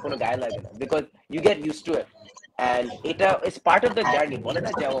আসতো আমার কোনো গায়ে লাগে না, because you get use to it. And এটা is part of the journey. বলে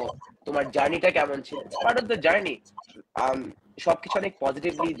না যে ও তোমার জার্নিটা কেমন ছিল, it's part of the journey. সবকিছু অনেক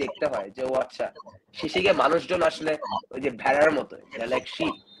পজিটিভলি দেখতে হয় যে ও আচ্ছা, শেষে গিয়ে মানুষজন আসলে ওই যে ভেড়ার মতো, like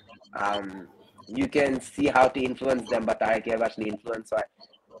sheep. You can see how to influence them, but তারা কিভাবে আসলে ইনফ্লুয়েন্স হয়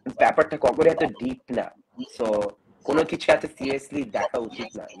ব্যাপারটা কখনোই এত ডিপ না। সো কোনো কিছু এত সিরিয়াসলি দেখা উচিত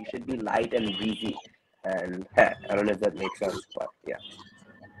না। You should be light and breezy. And হ্যাঁ, I don't know if that makes sense, but yeah.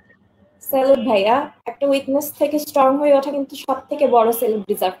 Salute ভাইয়া, একটা উইকনেস থেকে স্ট্রং হয়ে ওঠা কিন্তু সব থেকে বড় স্যালুট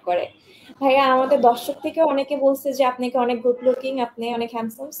ডিজার্ভ করে। ভাইয়া আমাদের দর্শক থেকে অনেকে বলছে যে আপনাকে অনেক গুড লুকিং, আপনি অনেক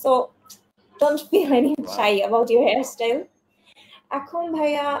handsome, so don't feel any shy about your hair style. এখন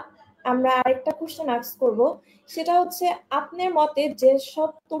ভাইয়া আমরা আরেকটা কোশ্চেন আস্ক করব, সেটা হচ্ছে আপনার মতে যেসব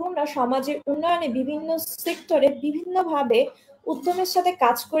তরুণরা সমাজের উন্নয়নে বিভিন্ন সেক্টরে বিভিন্নভাবে উদ্যমের সাথে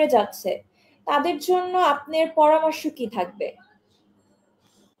কাজ করে যাচ্ছে, তাদের জন্য আপনার পরামর্শ কি থাকবে?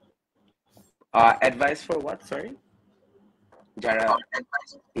 Advice for what, sorry? যারা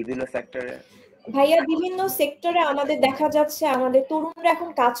বিভিন্ন সেক্টরে ভাইয়া বিভিন্ন সেক্টরে আমাদের দেখা যাচ্ছে আমাদের তরুণরা এখন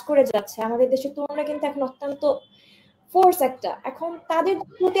কাজ করে যাচ্ছে, আমাদের দেশের তরুণরা কিন্তু এখন অত্যন্ত ফোর্স একটা, এখন তাদের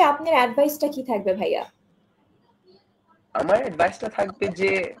প্রতি আপনার অ্যাডভাইসটা কি থাকবে ভাইয়া? আমার অ্যাডভাইসটা থাকবে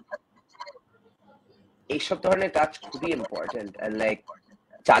যে এইসব ধরনের কাজ খুবই ইম্পর্টেন্ট, এন্ড লাইক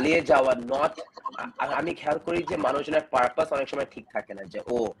চালিয়ে যাওয়া নট। আমি খেয়াল করি যে মানুষজনের পারপাস অনেক সময় ঠিক থাকে না, যে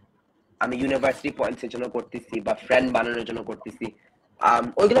ও আমি ইউনিভার্সিটি পয়েন্টস এর জন্য করতেছি বা ফ্রেন্ড বানানোর জন্য করতেছি।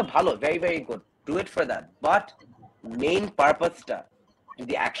 ওইগুলো ভালো, very very good, do it for that, but main পারপাসটা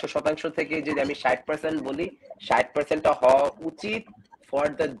যদি 100% থেকে যদি আমি 60% বলি, 60%টা হওয়া উচিত ফর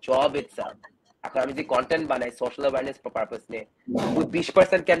দ্য জব ইটসেলফ। এখন আমি যে কন্টেন্ট বানাই সোশ্যাল অ্যাওয়ারনেস পারপাস নিয়ে,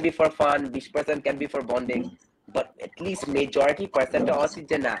 20% can be for fun, 20% can be for bonding, but at least majority পার্সেন্টটা উচিত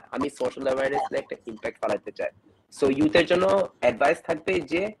যে না আমি সোশ্যাল অ্যাওয়ারনেস নিয়ে একটা ইম্প্যাক্ট ফেলাতে চাই। সো ইউথের জন্য অ্যাডভাইস থাকবে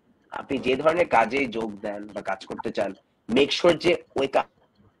যে আপনি যে ধরনের কাজে যোগ দেন বা কাজ করতে চান, মেক শিওর যে ওই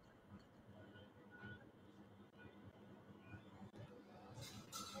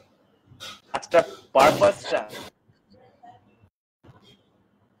কাজটার পারপাসটা।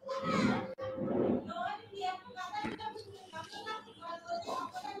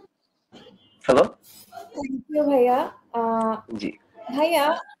 হ্যালো, থ্যাংক ইউ ভাইয়া। জি ভাইয়া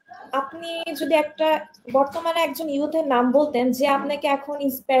আপনি যদি একটা বর্তমানে একজন ইউথের নাম বলতেন যে আপনাকে এখন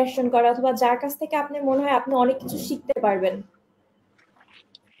ইন্সপিরেশন করে, অথবা যার কাছ থেকে আপনি মনে হয় আপনি অনেক কিছু শিখতে পারবেন?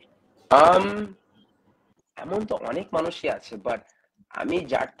 এমন তো অনেক মানুষই আছে, বাট আমি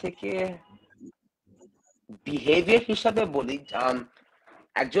যার থেকে বিহেভিয়ার হিসাবে বলি,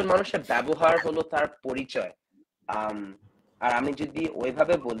 একজন মানুষের ব্যবহার হলো তার পরিচয়। আর আমি যদি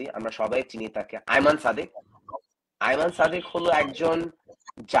ওইভাবে বলি, আমরা সবাই চিনি তাকে, আয়মান সাদিক। আয়মান সাদিক হলো একজন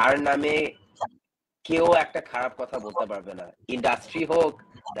যার নামে কেউ একটা খারাপ কথা বলতে পারবে না, ইন্ডাস্ট্রি হোক,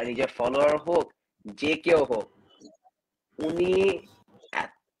 তার নিজের ফলোয়ার হোক, যে কেউ হোক। উনি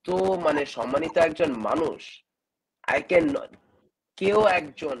এত মানে সম্মানিত একজন মানুষ, আই ক্যান কেউ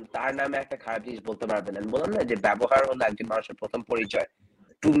একজন তার নামে একটা খারাপ জিনিস বলতে পারবে না। বললাম না যে ব্যবহার হলো একজন মানুষের প্রথম পরিচয়।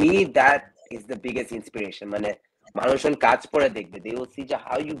 To me that is the biggest inspiration. মানে মানুষজন কাজ করে দেখবে, দে উইল সি যে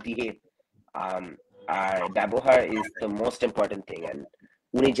হাউ ইউ বিহেভ। আর ব্যবহার is the most important thing, and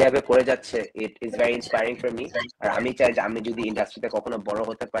উনি যেভাবে করে যাচ্ছে, it is very inspiring for me. আর আমি চাই যে আমি যদি ইন্ডাস্ট্রিতে কখনো বড়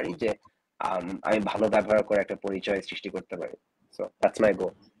হতে পারি, যে আমি ভালো ব্যবহার করে একটা পরিচয় সৃষ্টি করতে পারি। So that's my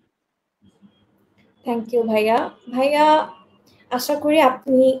goal. Thank you ভাইয়া। ভাইয়া আশা করি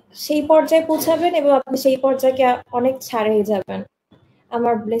আপনি সেই পর্যায়ে পৌঁছাবেন এবং আপনি সেই পর্যায়ে অনেক ছাড়িয়ে যাবেন।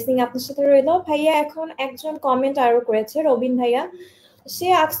 আমার ব্লেসিং আপনার সাথে রইল ভাইয়া। এখন একজন কমেন্ট আরো করেছে, রবিন ভাইয়া। সে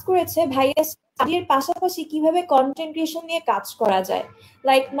আস্ক করেছে ভাইয়া স্টাডির পাশাপাশি কিভাবে কন্টেন্ট ক্রিয়েশন নিয়ে কাজ করা যায়।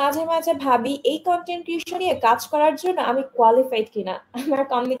 লাইক মাঝে মাঝে ভাবি এই কন্টেন্ট ক্রিয়েশন নিয়ে কাজ করার জন্য আমি কোয়ালিফাইড কিনা, আমার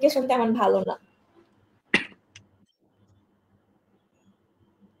কমিউনিকেশন তেমন ভালো না।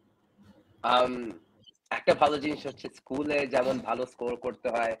 একটা ভালো জিনিস হচ্ছে, স্কুলে যেমন ভালো স্কোর করতে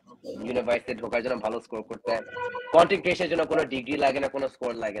হয়, ইউনিভার্সিটি ঢোকার জন্য ভালো স্কোর করতে হয়, কন্টেন্ট ক্রিয়েশনের জন্য কোনো ডিগ্রি লাগে না, কোনো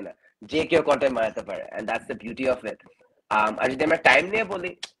স্কোর লাগে না, যে কেউ কন্টেন্ট বানাতে পারে, and that's the beauty of it. আর যদি আমরা টাইম নিয়ে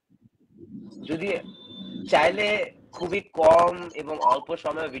বলি, যদি চাইলে খুবই কম এবং অল্প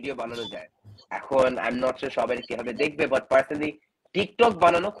সময়ে ভিডিও বানানো যায়। এখন আই এম নট শিওর সবাই কিভাবে দেখবে, বাট পার্সোনালি টিকটক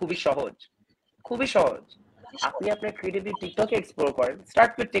বানানো খুবই সহজ, খুবই সহজ। আপনি আপনার ক্রিয়েটিভিটি টিকটকে এক্সপ্লোর করেন,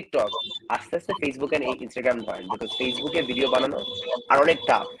 স্টার্ট উইথ টিকটক, আস্তে আস্তে ফেসবুক এন্ড ইনস্টাগ্রাম ধরেন, বিকজ ফেসবুকে ভিডিও বানানো আর অনেক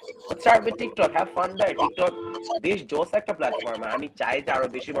tough. Start with TikTok, have fun there. TikTok বেশ জোস একটা প্ল্যাটফর্ম, আমি চাই যে আরো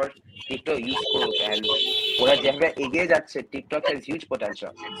বেশি মানুষ টিকটক ইউজ করুক, এন্ড ওরা যেভাবে এগিয়ে যাচ্ছে TikTok has huge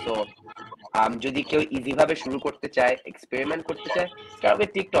potential. So যদি কেউ ইজি ভাবে শুরু করতে চায়, এক্সপেরিমেন্ট করতে চায়, স্টার্ট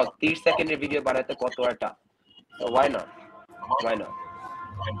উইথ টিকটক। 30 সেকেন্ডের ভিডিও বানাতে কত একটা, so why not?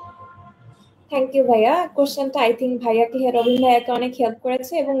 Thank you ভাইয়া। কোশ্চেনটা আই থিঙ্ক ভাইয়াকে রবিন ভাইয়াকে অনেক হেল্প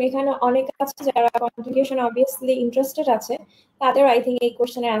করেছে, এবং এখানে অনেক আছে যারা কন্টেন্ট অবভিয়াসলি ইন্টারেস্টেড আছে, তাদের আই থিঙ্ক এই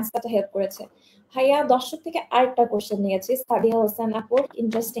কোশ্চেনের অ্যান্সারটা হেল্প করেছে। ভাইয়া দর্শক থেকে আরেকটা কোশ্চেন নিয়েছি, সাদিয়া হোসেন আপুর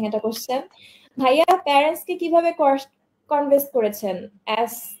ইন্টারেস্টিং একটা কোশ্চেন। ভাইয়া প্যারেন্টস কে কিভাবে কনভিন্স করেছেন,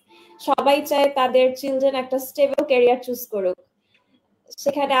 অ্যাজ সবাই চায় তাদের চিলড্রেন একটা স্টেবল ক্যারিয়ার চুজ করুক,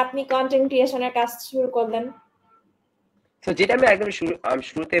 সেখানে আপনি কন্টেন্ট ক্রিয়েশনের কাজ শুরু করলেন? তো যেটা আমি একদম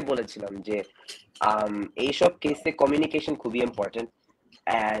শুরুতে বলেছিলাম যে এইসব কেসে কমিউনিকেশন খুবই ইম্পর্টেন্ট,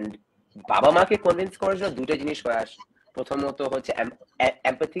 এন্ড বাবা মাকে কনভিন্স করার জন্য দুটো জিনিস হয়। প্রথমত হচ্ছে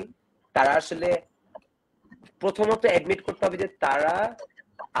এমপ্যাথি। তারা আসলে প্রথমত অ্যাডমিট করতে হবে যে তারা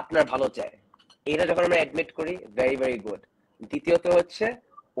আপনার ভালো চায়, এটা যখন আমরা অ্যাডমিট করি ভেরি ভেরি গুড। দ্বিতীয়ত হচ্ছে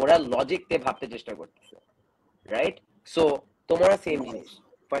ওরা লজিক দিয়ে ভাবতে চেষ্টা করতেছে, রাইট? সো তোমারও সেম জিনিস,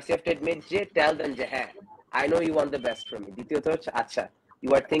 first you have to admit যে টেল দেম যে হ্যাঁ I know you want the best for me. দ্বিতীয়ত হচ্ছে আচ্ছা you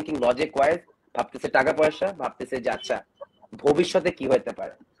are thinking logic wise, ভাবতেছে টাকা পয়সা, ভাবতেছে যে আচ্ছা ভবিষ্যতে কি হতে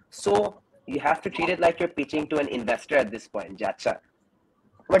পারে। So you have to treat it like you R pitching to an investor at this point, যে আচ্ছা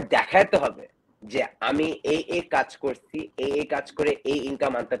আমার দেখাতে হবে যে আমি এই কাজ করছি, এই কাজ করে এই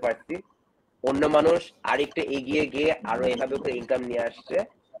ইনকাম আনতে পারছি, অন্য মানুষ আরেকটু এগিয়ে গিয়ে আরো এভাবে করে ইনকাম নিয়ে আসছে।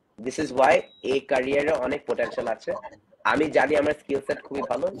 দিস ইজ ওয়াই এই ক্যারিয়ারে অনেক পটেনশিয়াল আছে। আমি জানি আমার স্কিল সেট খুবই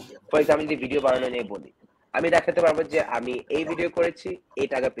ভালো। ফর এক্সাম্পল যদি ভিডিও বানানো নিয়ে বলি, আমি দেখাতে পারবো যে আমি এই ভিডিও করেছি, এই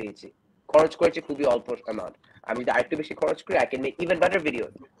টাকা পেয়েছি, খরচ করেছি খুবই অল্প অ্যামাউন্ট। আমি যদি আরেকটু বেশি খরচ করি I can make even better video.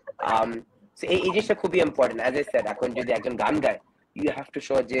 এই জিনিসটা খুবই ইম্পর্টেন্ট। অ্যাজ আই সেড, এখন যদি একজন গান গায়, ইউ হ্যাভ টু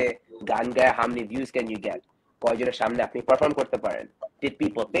শো যে গান গায় how many views can you get, কয়জনের সামনে আপনি পারফর্ম করতে পারেন, did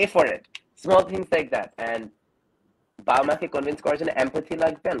people pay for it, small things like that. And বাবা মাকে কনভিন্স করার জন্য এমপ্যাথি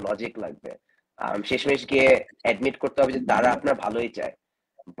লাগবে, লজিক লাগবে। শেষমেশ গিয়ে অ্যাডমিট করতে হবে যে তারা আপনার ভালোই চায়,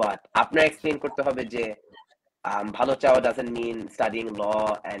 বাট আপনার এক্সপ্লেইন করতে হবে যে ভালো চাওয়া doesn't mean studying law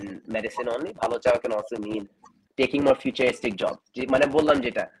and medicine only. ভালো চাওয়া can also mean taking more futuristic jobs. যে মানে বললাম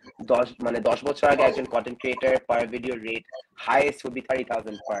যেটা 10 বছর আগে একজন content creator per video rate highest would be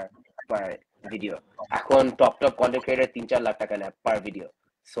 30,000 per video. এখন টপ কন্টেন্ট ক্রিয়েটর 3-4 লাখ টাকা নেয় পার video.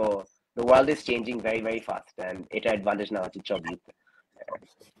 So the world is changing very very fast, and এটা অ্যাডভান্টেজ নেওয়া উচিত সব ইউথ।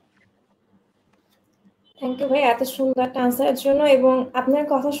 থ্যাংক ইউ ভাই এত সুন্দর একটা আনসারের জন্য। এবং আপনার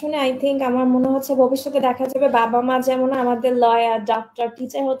কথা শুনে আই থিঙ্ক আমার মনে হচ্ছে ভবিষ্যতে দেখা যাবে বাবা মা যেমন আমাদের লয়ার, ডক্টর,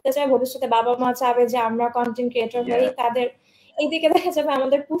 টিচার হতে চায়, ভবিষ্যতে বাবা মা চাবে যে আমরা কন্টেন্ট ক্রিয়েটর হই, তাদের এইদিকে দেখা যাবে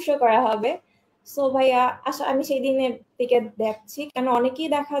আমাদের পুশও করা হবে। সো ভাইয়া আশা আমি সেই দিনের দিকে দেখছি, কেন অনেকেই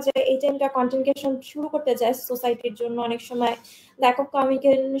দেখা যায় এই টাইমটা কন্টেন্ট ক্রিয়েশন শুরু করতে যায় সোসাইটির জন্য, অনেক সময় ল্যাক অফ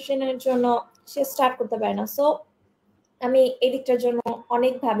কমিউনিকেশনের জন্য সে স্টার্ট করতে পারে না। সো আমি এই দিকটার জন্য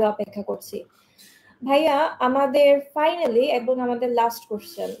অনেকভাবে অপেক্ষা করছি। ভাইয়া আমাদের ফাইনালি এবং আমাদের লাস্ট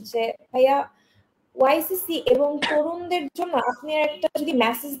কোশ্চেন, যে ভাইয়া ওয়াইসিসি এবং তরুণদের জন্য আপনি একটা যদি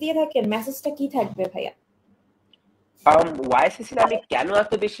মেসেজ দিয়ে থাকেন, মেসেজটা কি থাকবে ভাইয়া? YSSE আমি কেন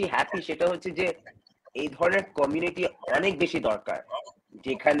এত বেশি হ্যাপি সেটা হচ্ছে যে এই ধরনের কমিউনিটি অনেক বেশি দরকার,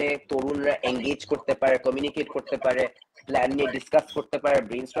 যেখানে তরুণরা এঙ্গেজ করতে পারে, কমিউনিকেট করতে পারে, প্ল্যান নিয়ে ডিসকাস করতে পারে,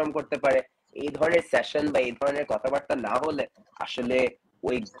 ব্রেইনস্টর্ম করতে পারে। এই ধরনের সেশন বা এই ধরনের কথাবার্তা না হলে আসলে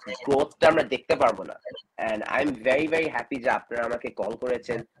ওই গ্রোথটা আমরা দেখতে পারবো না। And I am very very happy যে আপনারা আমাকে কল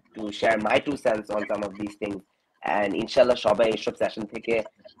করেছেন to share my 2 cents on some of this things. And ইনশাআল্লাহ সবাই এইসব সেশন থেকে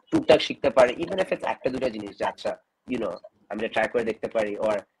টুকটাক শিখতে পারে, ইভেন ইফ ইটস একটা দুটো জিনিস, যে আচ্ছা আমরা ট্রাই করে দেখতে পারি,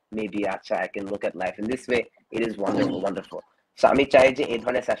 or maybe আচ্ছা I can look at life in this way. It is wonderful. So আমি চাই যে এই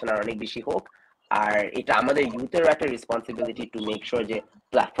ধরনের সেশন আর অনেক বেশি হোক, আর এটা আমাদের ইউথের একটা রেসপন্সিবিলিটি টু মেক শিওর যে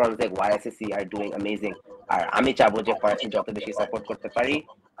platforms like YSSE are doing amazing. আর আমি চাবো যে ফরেস্ট যত বেশি সাপোর্ট করতে পারি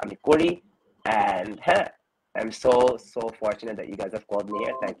আমি করি। And হ্যাঁ, I'm so fortunate that you guys have called me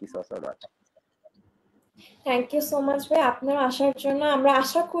here. Thank you so much. Thank you so much ভাই আপনার আসার জন্য। আমরা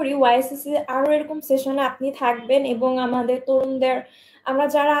আশা করি ওয়াইএসএসসি আরো এরকম সেশনে আপনি থাকবেন এবং আমাদের তরুণদের, আমরা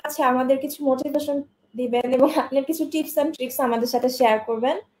যারা আছে আমাদের কিছু মোটিভেশন দিবেন এবং আপনার কিছু টিপস এন্ড ট্রিক্স আমাদের সাথে শেয়ার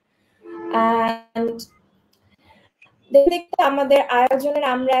করবেন। এন্ড দেখতে আমাদের আয়োজনের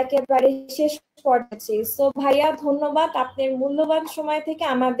আমরা একেবারে শেষ পড়ছি। সো ভাইয়া ধন্যবাদ আপনার মূল্যবান সময় থেকে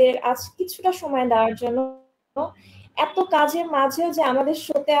আমাদের আজ কিছুটা সময় দেওয়ার জন্য। এত কাজের মাঝেও যে আমাদের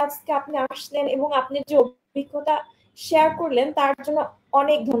শোতে আজকে আপনি আসলেন এবং আপনি যে অভিজ্ঞতা শেয়ার করলেন তার জন্য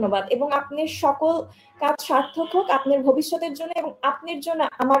অনেক ধন্যবাদ। এবং আপনার সকল কাজ সার্থক হোক আপনার ভবিষ্যতের জন্য, এবং আপনার জন্য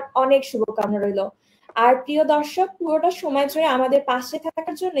আমার অনেক শুভকামনা রইল। আর প্রিয় দর্শক, পুরোটা সময় জুড়ে আমাদের পাশে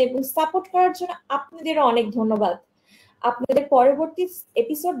থাকার জন্য এবং সাপোর্ট করার জন্য আপনাদের অনেক ধন্যবাদ। আপনাদের পরবর্তী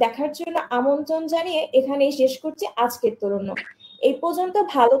এপিসোড দেখার জন্য আমন্ত্রণ জানিয়ে এখানেই শেষ করছি আজকের তরুণ। এই পর্যন্ত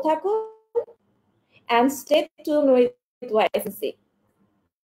ভালো থাকুন and stay tuned with YSSE.